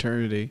or a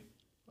fraternity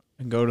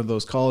and go to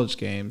those college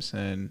games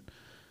and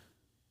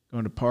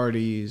going to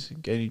parties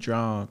and getting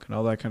drunk and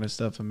all that kind of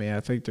stuff. I mean,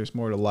 I think there's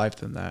more to life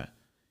than that.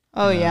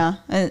 Oh, yeah.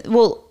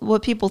 Well,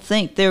 what people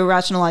think, their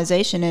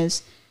rationalization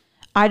is,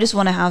 I just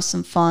want to have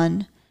some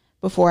fun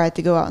before I have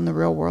to go out in the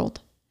real world,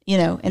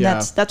 and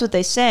that's what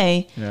they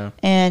say. Yeah.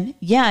 And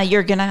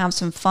you're going to have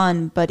some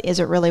fun, but is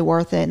it really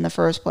worth it in the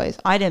first place?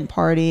 I didn't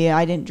party.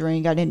 I didn't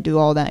drink. I didn't do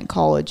all that in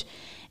college.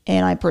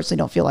 And I personally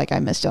don't feel like I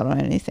missed out on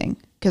anything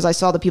because I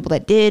saw the people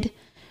that did.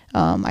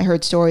 I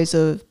heard stories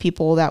of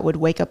people that would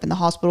wake up in the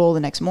hospital the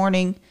next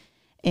morning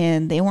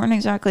and they weren't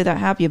exactly that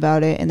happy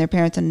about it. And their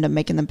parents ended up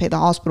making them pay the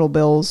hospital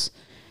bills.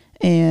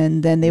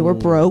 And then they were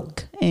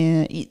broke.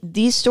 And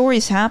these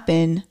stories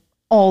happen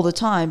all the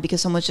time because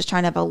someone's just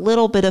trying to have a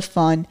little bit of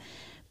fun,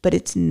 but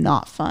it's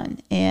not fun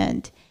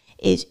and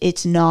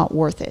it's not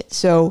worth it.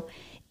 So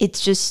it's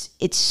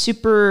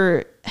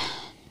super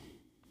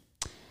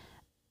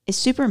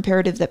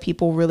imperative that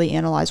people really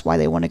analyze why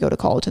they want to go to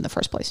college in the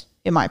first place,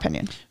 in my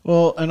opinion.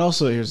 Well, and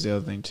also here's the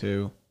other thing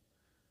too.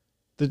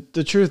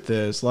 The truth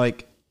is,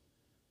 like,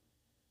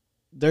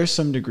 there's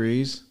some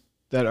degrees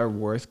that are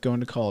worth going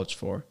to college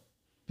for.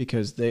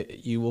 Because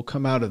you will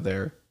come out of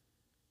there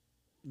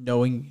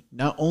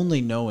not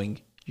only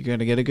knowing you're going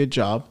to get a good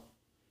job,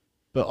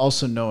 but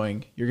also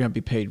knowing you're going to be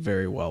paid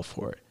very well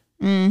for it.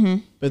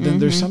 Mm-hmm. But then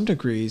there's some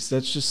degrees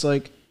that's just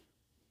like,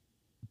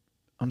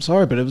 I'm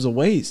sorry, but it was a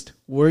waste.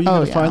 Where are you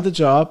going to find the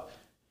job?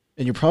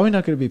 And you're probably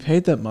not going to be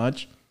paid that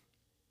much.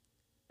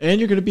 And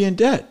you're going to be in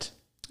debt.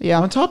 Yeah.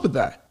 On top of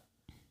that.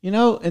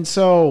 And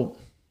so,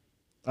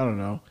 I don't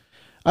know.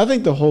 I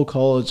think the whole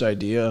college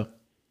idea,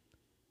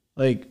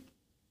 like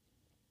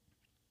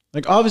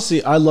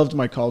obviously I loved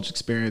my college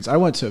experience. I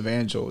went to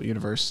Evangel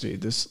University,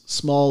 this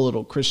small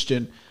little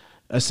Christian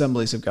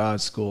Assemblies of God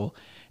school.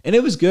 And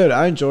it was good.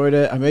 I enjoyed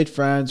it. I made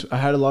friends. I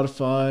had a lot of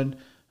fun.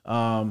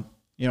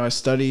 I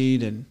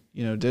studied and,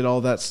 did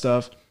all that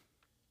stuff.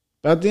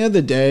 But at the end of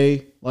the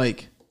day,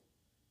 like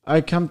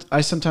I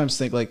sometimes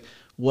think like,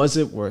 was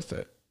it worth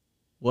it?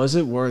 Was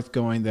it worth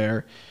going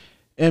there?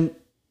 And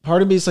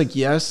part of me is like,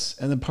 yes.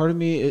 And then part of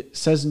me, it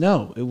says,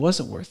 no, it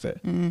wasn't worth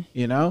it,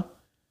 you know?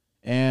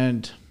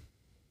 And,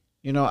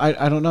 you know,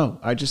 I don't know.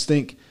 I just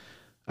think,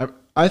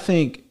 I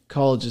think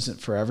college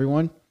isn't for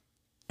everyone.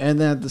 And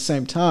then at the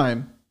same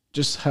time,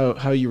 just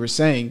how you were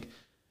saying,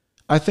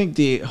 I think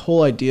the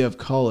whole idea of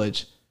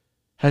college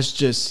has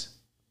just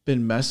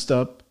been messed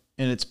up,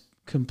 and it's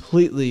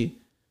completely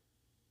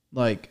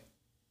like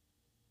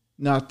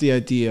not the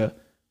idea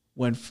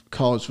when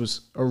college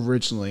was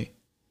originally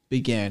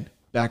began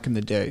back in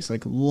the days,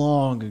 like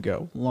long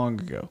ago,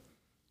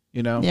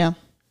 you know? Yeah.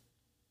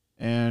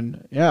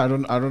 And yeah, I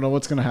don't know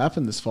what's going to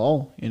happen this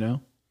fall, you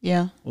know?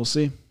 Yeah. We'll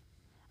see.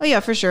 Oh, yeah,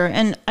 for sure.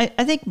 And I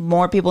think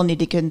more people need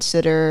to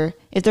consider,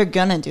 if they're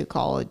going to do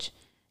college,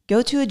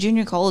 go to a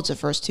junior college the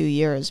first 2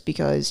 years,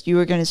 because you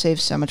are going to save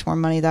so much more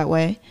money that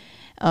way.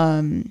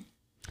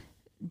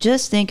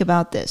 Just think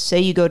about this. Say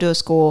you go to a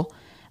school,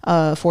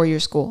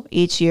 4-year school.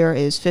 Each year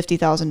is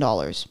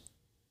 $50,000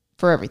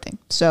 for everything.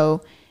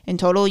 So in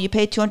total, you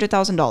pay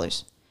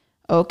 $200,000.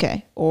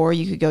 Okay. Or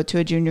you could go to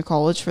a junior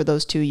college for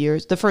those 2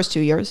 years, the first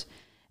 2 years,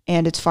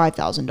 and it's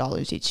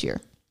 $5,000 each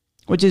year,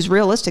 which is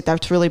realistic.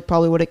 That's really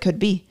probably what it could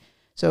be.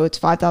 So it's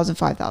 5,000.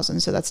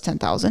 So that's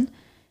 10,000.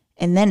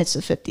 And then it's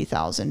a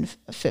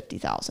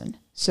 50,000.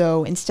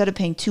 So instead of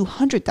paying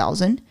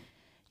 200,000,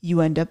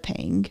 you end up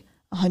paying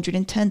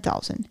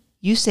 110,000.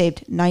 You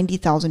saved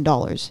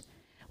 $90,000,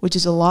 which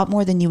is a lot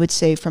more than you would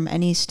save from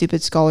any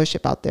stupid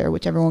scholarship out there,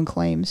 which everyone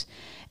claims.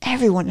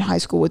 Everyone in high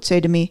school would say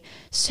to me,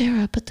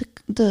 Sarah, but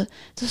the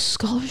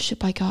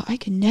scholarship I got, I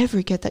could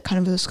never get that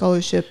kind of a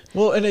scholarship.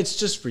 Well, and it's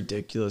just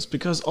ridiculous,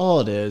 because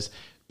all it is,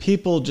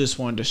 people just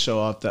wanted to show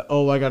off that,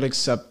 oh, I got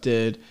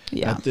accepted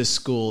at this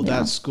school,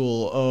 that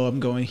school. Oh,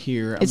 I'm going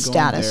here. I'm it's going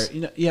status. there.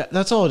 You know, yeah,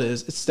 that's all it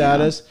is. It's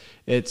status.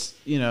 Yeah. It's,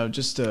 you know,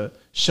 just to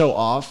show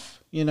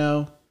off, you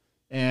know,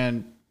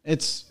 and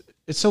it's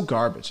so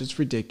garbage. It's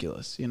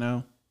ridiculous, you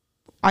know.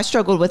 I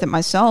struggled with it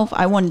myself.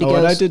 I wanted to go.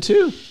 And I did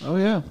too. Oh,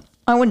 yeah.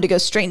 I wanted to go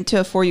straight into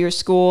a 4-year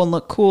school and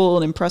look cool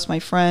and impress my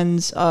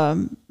friends.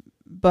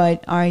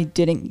 But I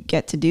didn't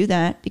get to do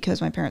that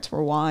because my parents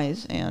were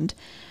wise, and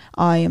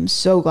I am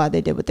so glad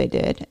they did what they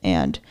did.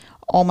 And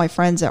all my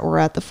friends that were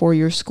at the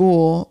 4-year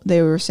school,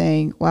 they were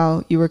saying,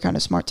 wow, you were kind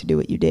of smart to do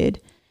what you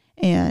did.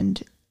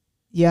 And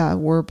yeah,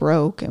 we're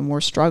broke and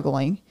we're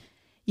struggling.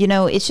 You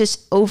know, it's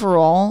just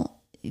overall,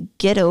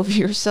 get over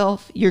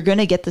yourself. You're going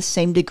to get the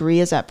same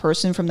degree as that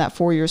person from that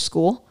 4-year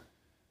school.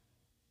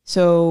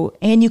 So,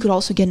 and you could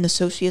also get an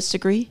associate's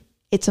degree.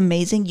 It's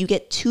amazing. You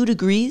get 2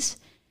 degrees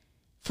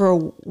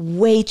for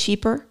way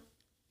cheaper.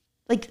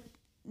 Like,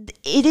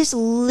 it is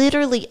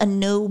literally a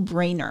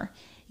no-brainer.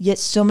 Yet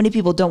so many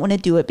people don't want to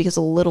do it because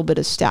of a little bit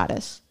of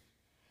status.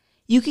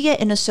 You could get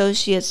an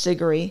associate's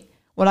degree.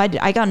 What I did,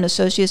 I got an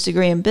associate's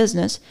degree in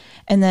business,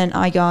 and then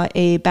I got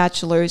a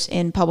bachelor's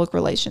in public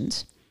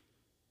relations.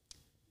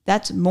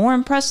 That's more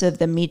impressive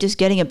than me just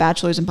getting a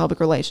bachelor's in public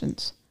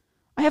relations.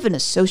 I have an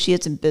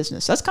associate's in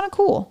business. That's kind of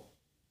cool.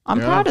 I'm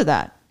proud of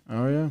that.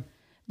 Oh, yeah.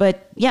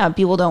 But yeah,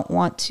 people don't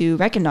want to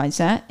recognize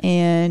that.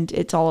 And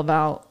it's all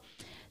about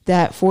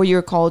that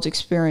 4-year college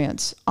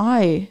experience.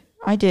 I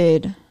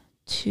did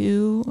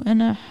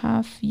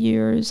 2.5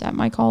 years at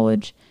my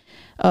college,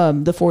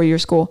 the 4-year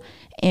school,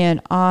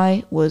 and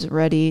I was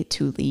ready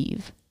to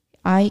leave.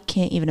 I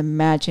can't even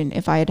imagine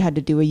if I had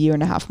to do a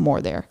 1.5 years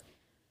more there.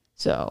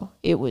 So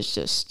it was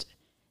just,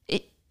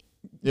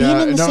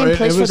 being in the same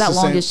place for that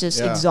long is just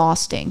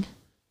exhausting.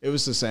 It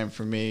was the same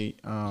for me.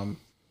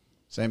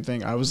 Same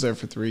thing. I was there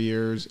for 3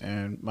 years,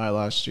 and my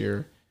last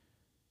year,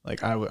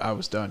 like I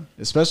was done.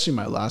 Especially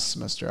my last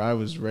semester, I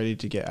was ready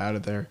to get out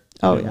of there.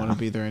 I didn't want to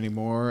be there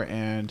anymore,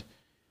 and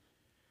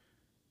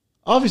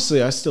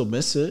obviously, I still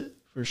miss it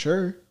for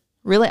sure.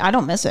 Really, I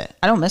don't miss it.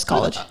 I don't miss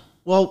college.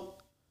 Well,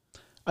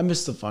 I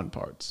miss the fun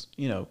parts.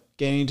 You know,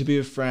 getting to be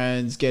with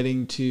friends,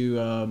 getting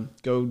to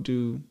go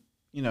do,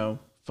 you know,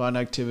 fun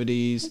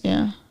activities.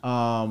 Yeah.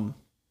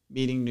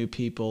 Meeting new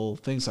people,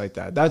 things like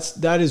that.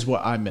 That is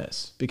what I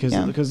miss because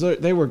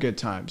they were good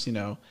times. You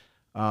know,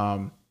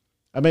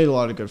 I made a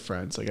lot of good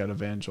friends like at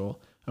Evangel.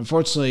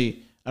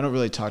 Unfortunately, I don't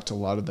really talk to a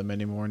lot of them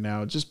anymore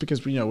now, just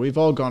because we've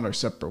all gone our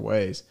separate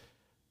ways.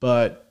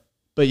 But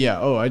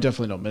yeah, I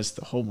definitely don't miss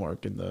the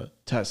homework and the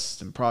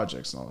tests and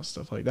projects and all that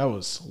stuff. Like that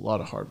was a lot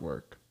of hard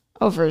work.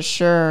 Oh, for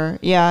sure.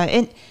 Yeah.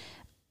 And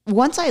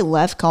once I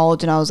left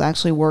college and I was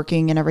actually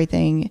working and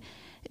everything,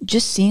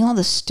 just seeing all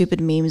the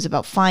stupid memes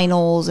about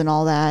finals and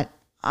all that,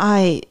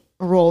 I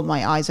rolled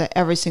my eyes at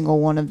every single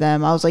one of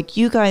them. I was like,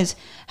 you guys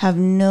have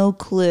no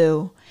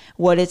clue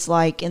what it's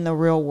like in the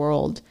real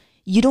world.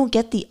 You don't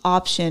get the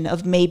option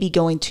of maybe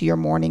going to your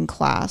morning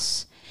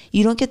class.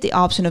 You don't get the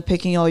option of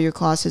picking all your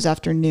classes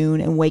after noon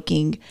and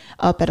waking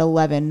up at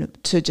 11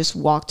 to just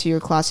walk to your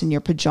class in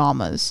your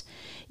pajamas.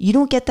 You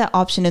don't get that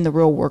option in the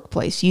real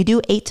workplace. You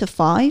do 8 to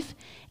 5,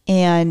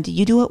 and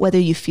you do it whether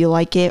you feel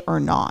like it or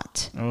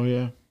not. Oh,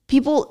 yeah.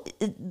 people,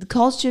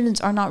 college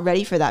students are not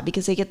ready for that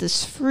because they get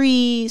this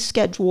free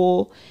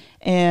schedule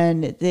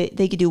and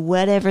they could do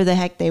whatever the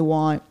heck they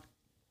want.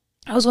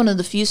 I was one of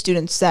the few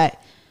students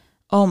that,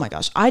 oh my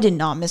gosh, I did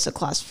not miss a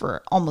class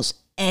for almost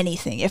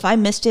anything. If I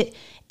missed it,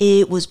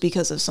 it was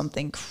because of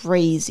something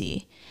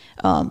crazy.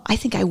 I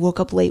think I woke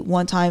up late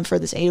one time for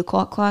this 8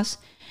 o'clock class,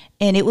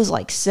 and it was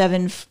like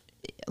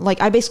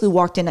I basically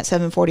walked in at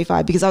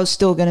 7:45 because I was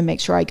still going to make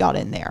sure I got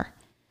in there.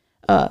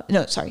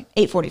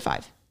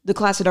 8:45. The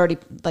class had already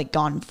like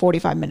gone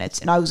 45 minutes,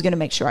 and I was going to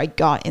make sure I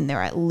got in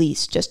there at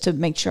least just to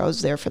make sure I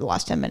was there for the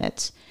last 10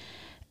 minutes.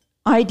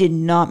 I did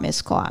not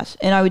miss class.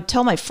 And I would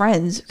tell my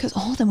friends, because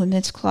all of them would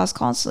miss class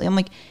constantly. I'm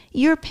like,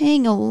 you're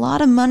paying a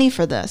lot of money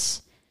for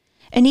this.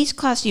 And each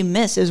class you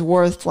miss is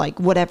worth like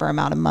whatever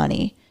amount of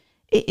money.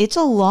 It's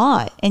a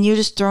lot. And you're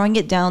just throwing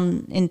it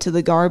down into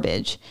the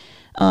garbage.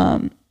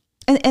 And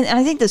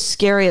I think the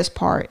scariest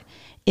part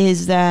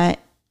is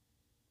that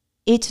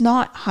it's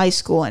not high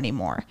school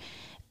anymore.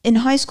 In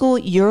high school,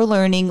 you're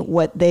learning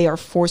what they are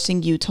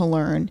forcing you to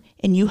learn,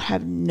 and you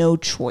have no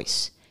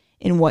choice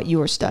in what you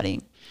are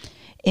studying.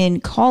 In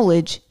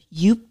college,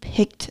 you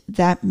picked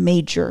that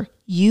major.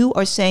 You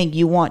are saying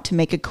you want to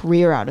make a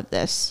career out of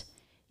this.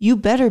 You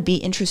better be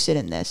interested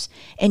in this.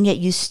 And yet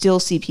you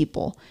still see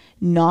people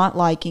not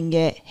liking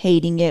it,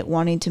 hating it,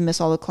 wanting to miss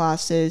all the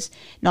classes,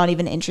 not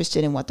even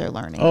interested in what they're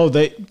learning. Oh,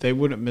 they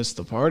wouldn't miss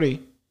the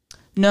party.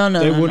 No.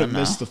 They wouldn't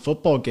miss the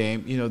football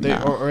game,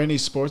 or any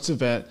sports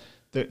event.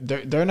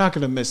 They're not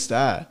going to miss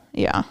that.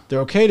 Yeah.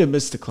 They're okay to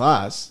miss the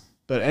class,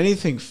 but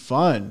anything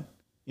fun,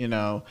 And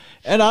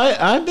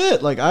I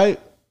admit,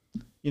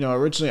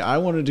 originally I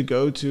wanted to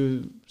go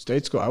to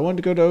state school. I wanted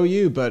to go to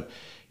OU, but,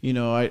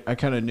 I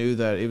kind of knew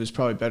that it was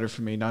probably better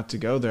for me not to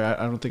go there.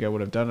 I don't think I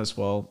would have done as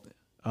well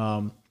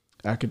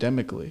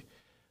academically.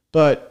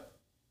 But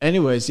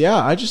anyways, yeah,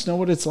 I just know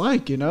what it's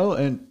like,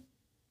 and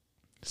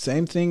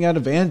same thing at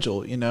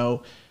Evangel,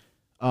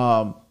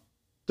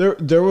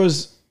 there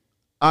was,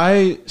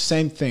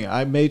 same thing.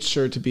 I made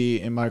sure to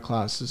be in my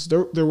classes.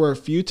 There were a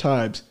few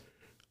times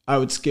I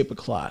would skip a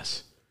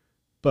class,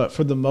 but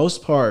for the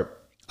most part,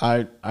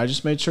 I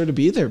just made sure to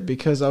be there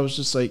because I was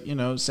just like,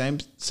 same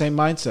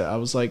mindset. I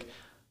was like,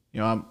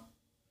 I'm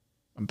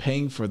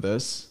paying for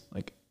this.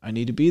 Like, I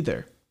need to be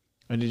there.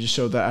 I need to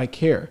show that I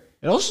care.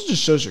 It also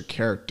just shows your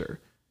character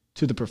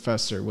to the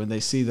professor when they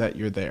see that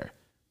you're there,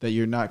 that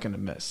you're not going to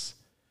miss.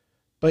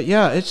 But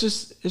yeah, it's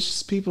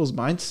just people's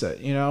mindset,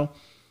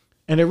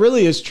 And it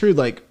really is true.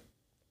 Like,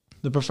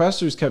 the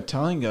professors kept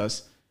telling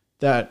us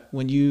that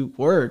when you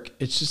work,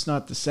 it's just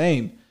not the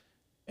same.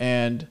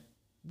 And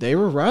they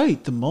were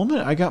right. The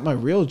moment I got my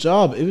real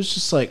job, it was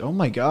just like, oh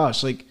my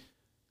gosh, like,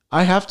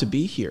 I have to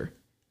be here,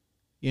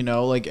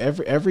 like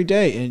every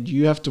day. And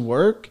you have to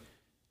work,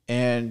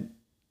 and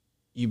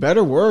you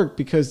better work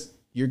because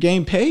you're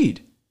getting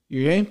paid.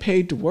 You're getting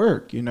paid to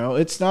work.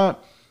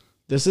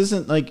 This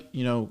isn't like,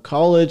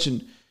 college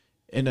and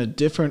in a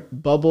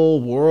different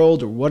bubble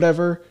world or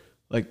whatever.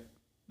 Like,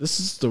 this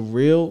is the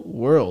real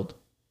world.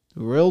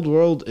 The real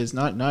world is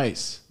not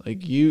nice. Like,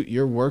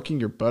 you're working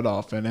your butt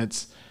off, and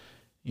it's,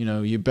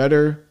 you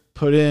better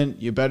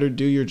you better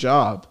do your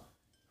job,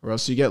 or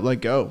else you get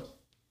let go.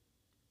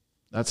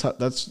 It's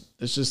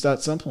just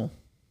that simple.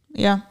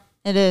 Yeah,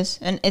 it is.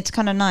 And it's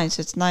kind of nice.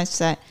 It's nice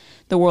that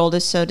the world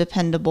is so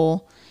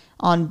dependable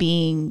on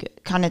being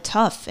kind of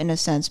tough in a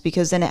sense,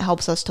 because then it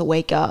helps us to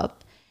wake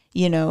up.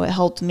 It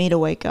helped me to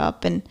wake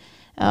up. And,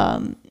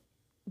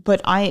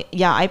 but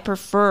I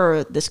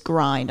prefer this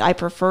grind. I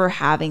prefer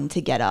having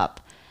to get up.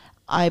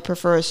 I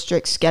prefer a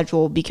strict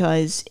schedule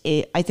because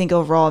I think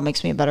overall it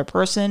makes me a better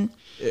person.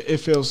 It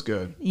feels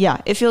good.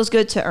 Yeah, it feels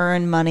good to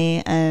earn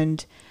money.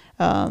 And,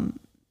 and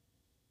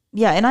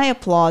I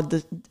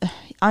applaud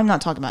I'm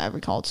not talking about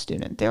every college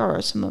student. There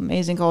are some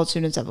amazing college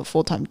students that have a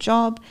full-time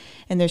job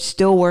and they're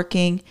still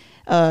working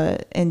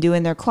and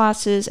doing their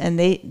classes, and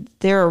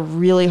they're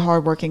really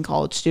hardworking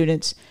college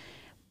students.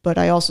 But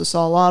I also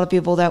saw a lot of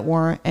people that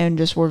weren't and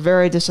just were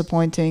very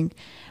disappointing.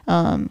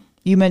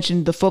 You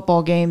mentioned the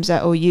football games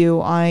at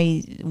OU.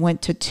 I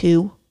went to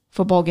 2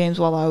 football games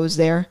while I was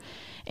there,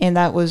 and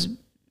that was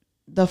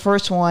the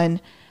first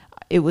one.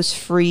 It was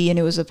free, and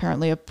it was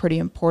apparently a pretty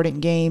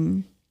important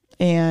game,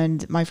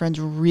 and my friends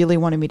really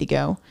wanted me to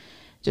go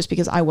just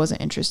because I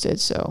wasn't interested.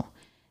 So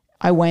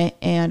I went,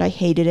 and I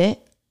hated it.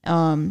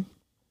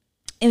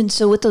 And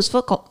so with those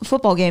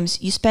football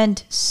games, you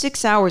spend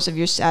 6 hours of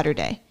your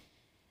Saturday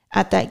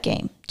at that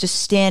game,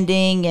 just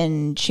standing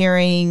and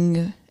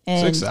cheering.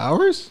 And 6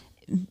 hours?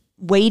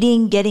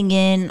 Waiting, getting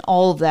in,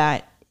 all of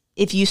that.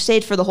 If you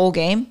stayed for the whole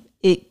game,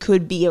 it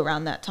could be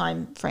around that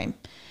time frame,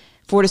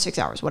 4 to 6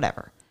 hours,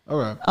 whatever. All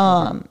right.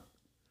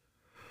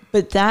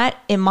 But that,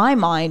 in my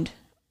mind,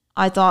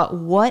 I thought,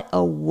 what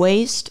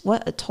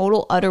a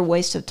total, utter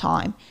waste of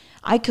time.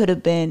 I could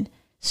have been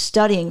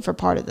studying for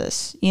part of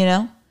this,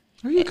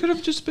 Or you could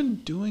have just been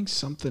doing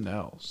something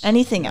else.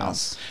 Anything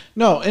else.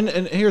 No, and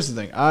here's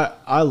the thing.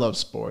 I love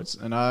sports,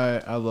 and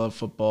I love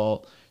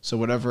football. So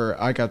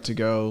whenever I got to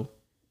go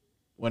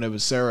when it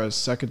was Sarah's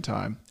second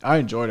time. I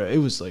enjoyed it. It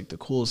was like the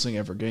coolest thing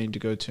ever, getting to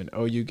go to an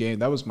OU game.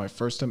 That was my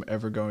first time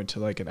ever going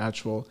to like an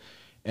actual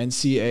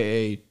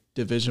NCAA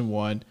Division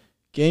I,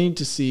 getting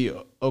to see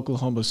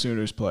Oklahoma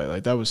Sooners play.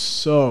 Like, that was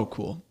so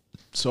cool.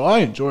 So I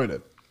enjoyed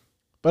it.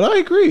 But I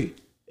agree.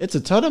 It's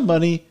a ton of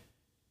money,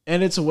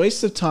 and it's a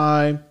waste of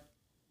time,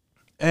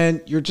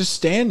 and you're just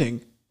standing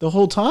the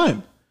whole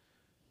time.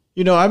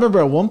 You know, I remember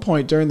at one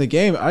point during the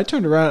game, I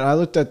turned around and I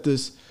looked at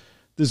this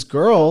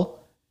girl,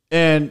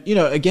 and, you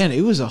know, again,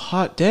 it was a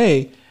hot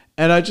day,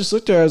 and I just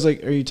looked at her. I was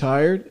like, "Are you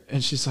tired?"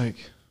 And she's like,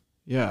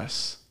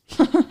 "Yes."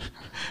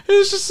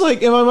 It's just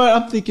like, in my mind,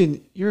 I'm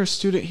thinking, you're a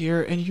student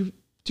here, and you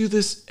do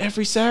this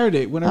every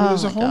Saturday whenever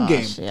there's a home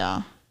game.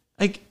 Yeah.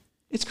 Like,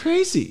 it's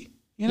crazy.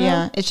 You know?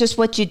 Yeah, it's just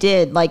what you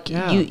did. Like,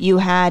 you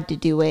had to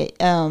do it.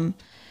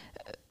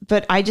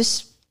 But I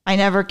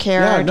never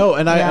cared. Yeah, no,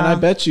 and I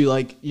bet you,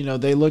 like, you know,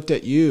 they looked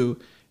at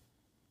you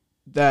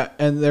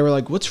and they were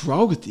like, "What's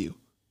wrong with you?"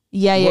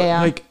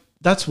 Yeah. Like,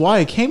 that's why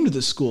I came to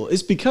this school.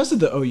 It's because of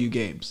the OU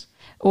games.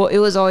 Well, it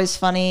was always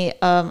funny.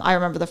 I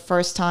remember the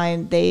first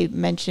time they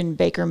mentioned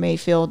Baker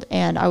Mayfield,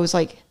 and I was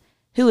like,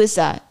 "Who is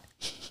that?"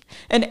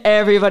 And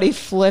everybody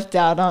flipped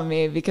out on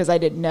me because I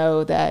didn't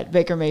know that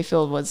Baker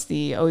Mayfield was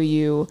the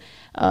OU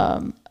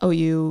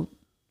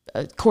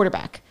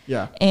quarterback.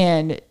 Yeah.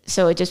 And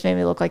so it just made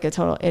me look like a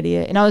total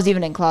idiot. And I was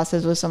even in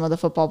classes with some of the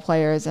football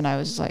players, and I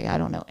was just like, "I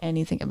don't know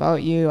anything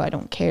about you. I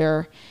don't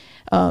care."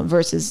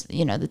 Versus,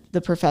 you know,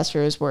 the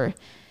professors were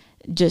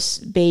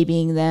just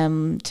babying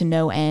them to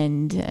no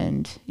end.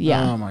 And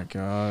Oh my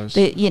gosh.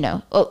 you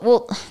know,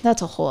 well,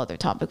 that's a whole other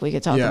topic we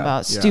could talk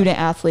about. Student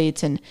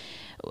athletes, and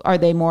are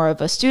they more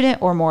of a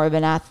student or more of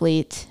an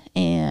athlete?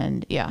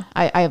 And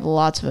I have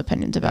lots of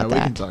opinions about that.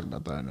 We can talk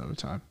about that another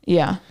time.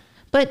 Yeah.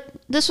 But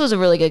this was a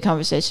really good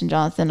conversation,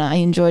 Jonathan. I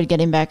enjoyed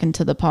getting back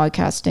into the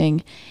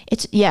podcasting.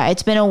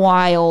 It's been a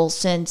while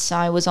since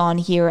I was on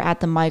here at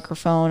the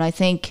microphone. I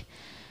think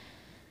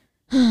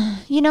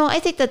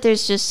that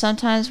there's just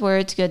sometimes where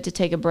it's good to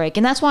take a break.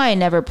 And that's why I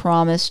never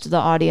promised the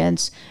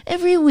audience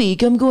every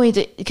week I'm going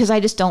to, because I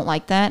just don't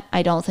like that.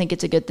 I don't think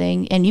it's a good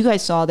thing. And you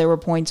guys saw there were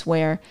points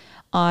where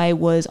I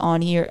was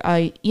on here.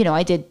 I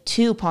did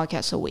 2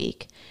 podcasts a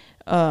week.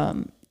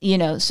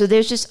 So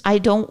there's just, I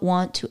don't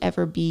want to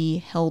ever be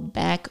held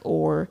back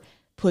or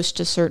pushed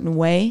a certain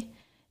way.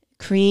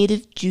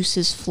 Creative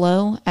juices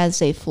flow as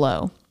they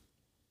flow.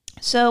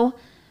 So,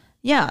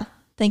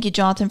 thank you,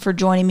 Jonathan, for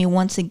joining me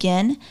once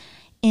again.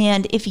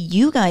 And if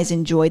you guys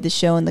enjoyed the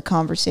show and the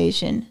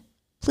conversation,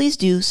 please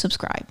do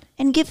subscribe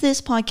and give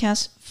this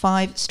podcast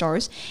 5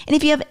 stars. And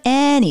if you have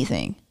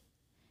anything,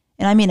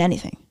 and I mean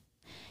anything,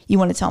 you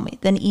want to tell me,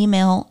 then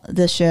email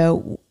the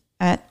show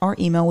at our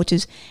email, which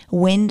is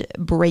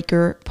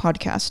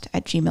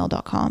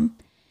windbreakerpodcast@gmail.com.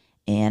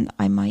 And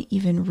I might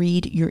even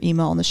read your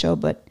email on the show,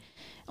 but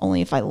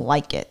only if I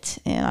like it.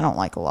 And I don't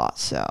like a lot,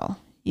 so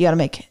you got to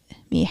make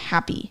me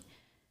happy.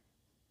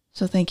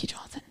 So thank you,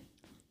 Jonathan,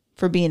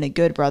 for being a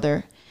good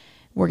brother.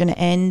 We're going to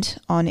end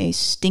on a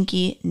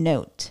stinky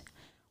note.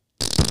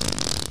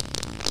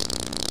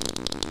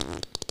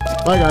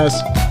 Bye,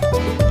 guys.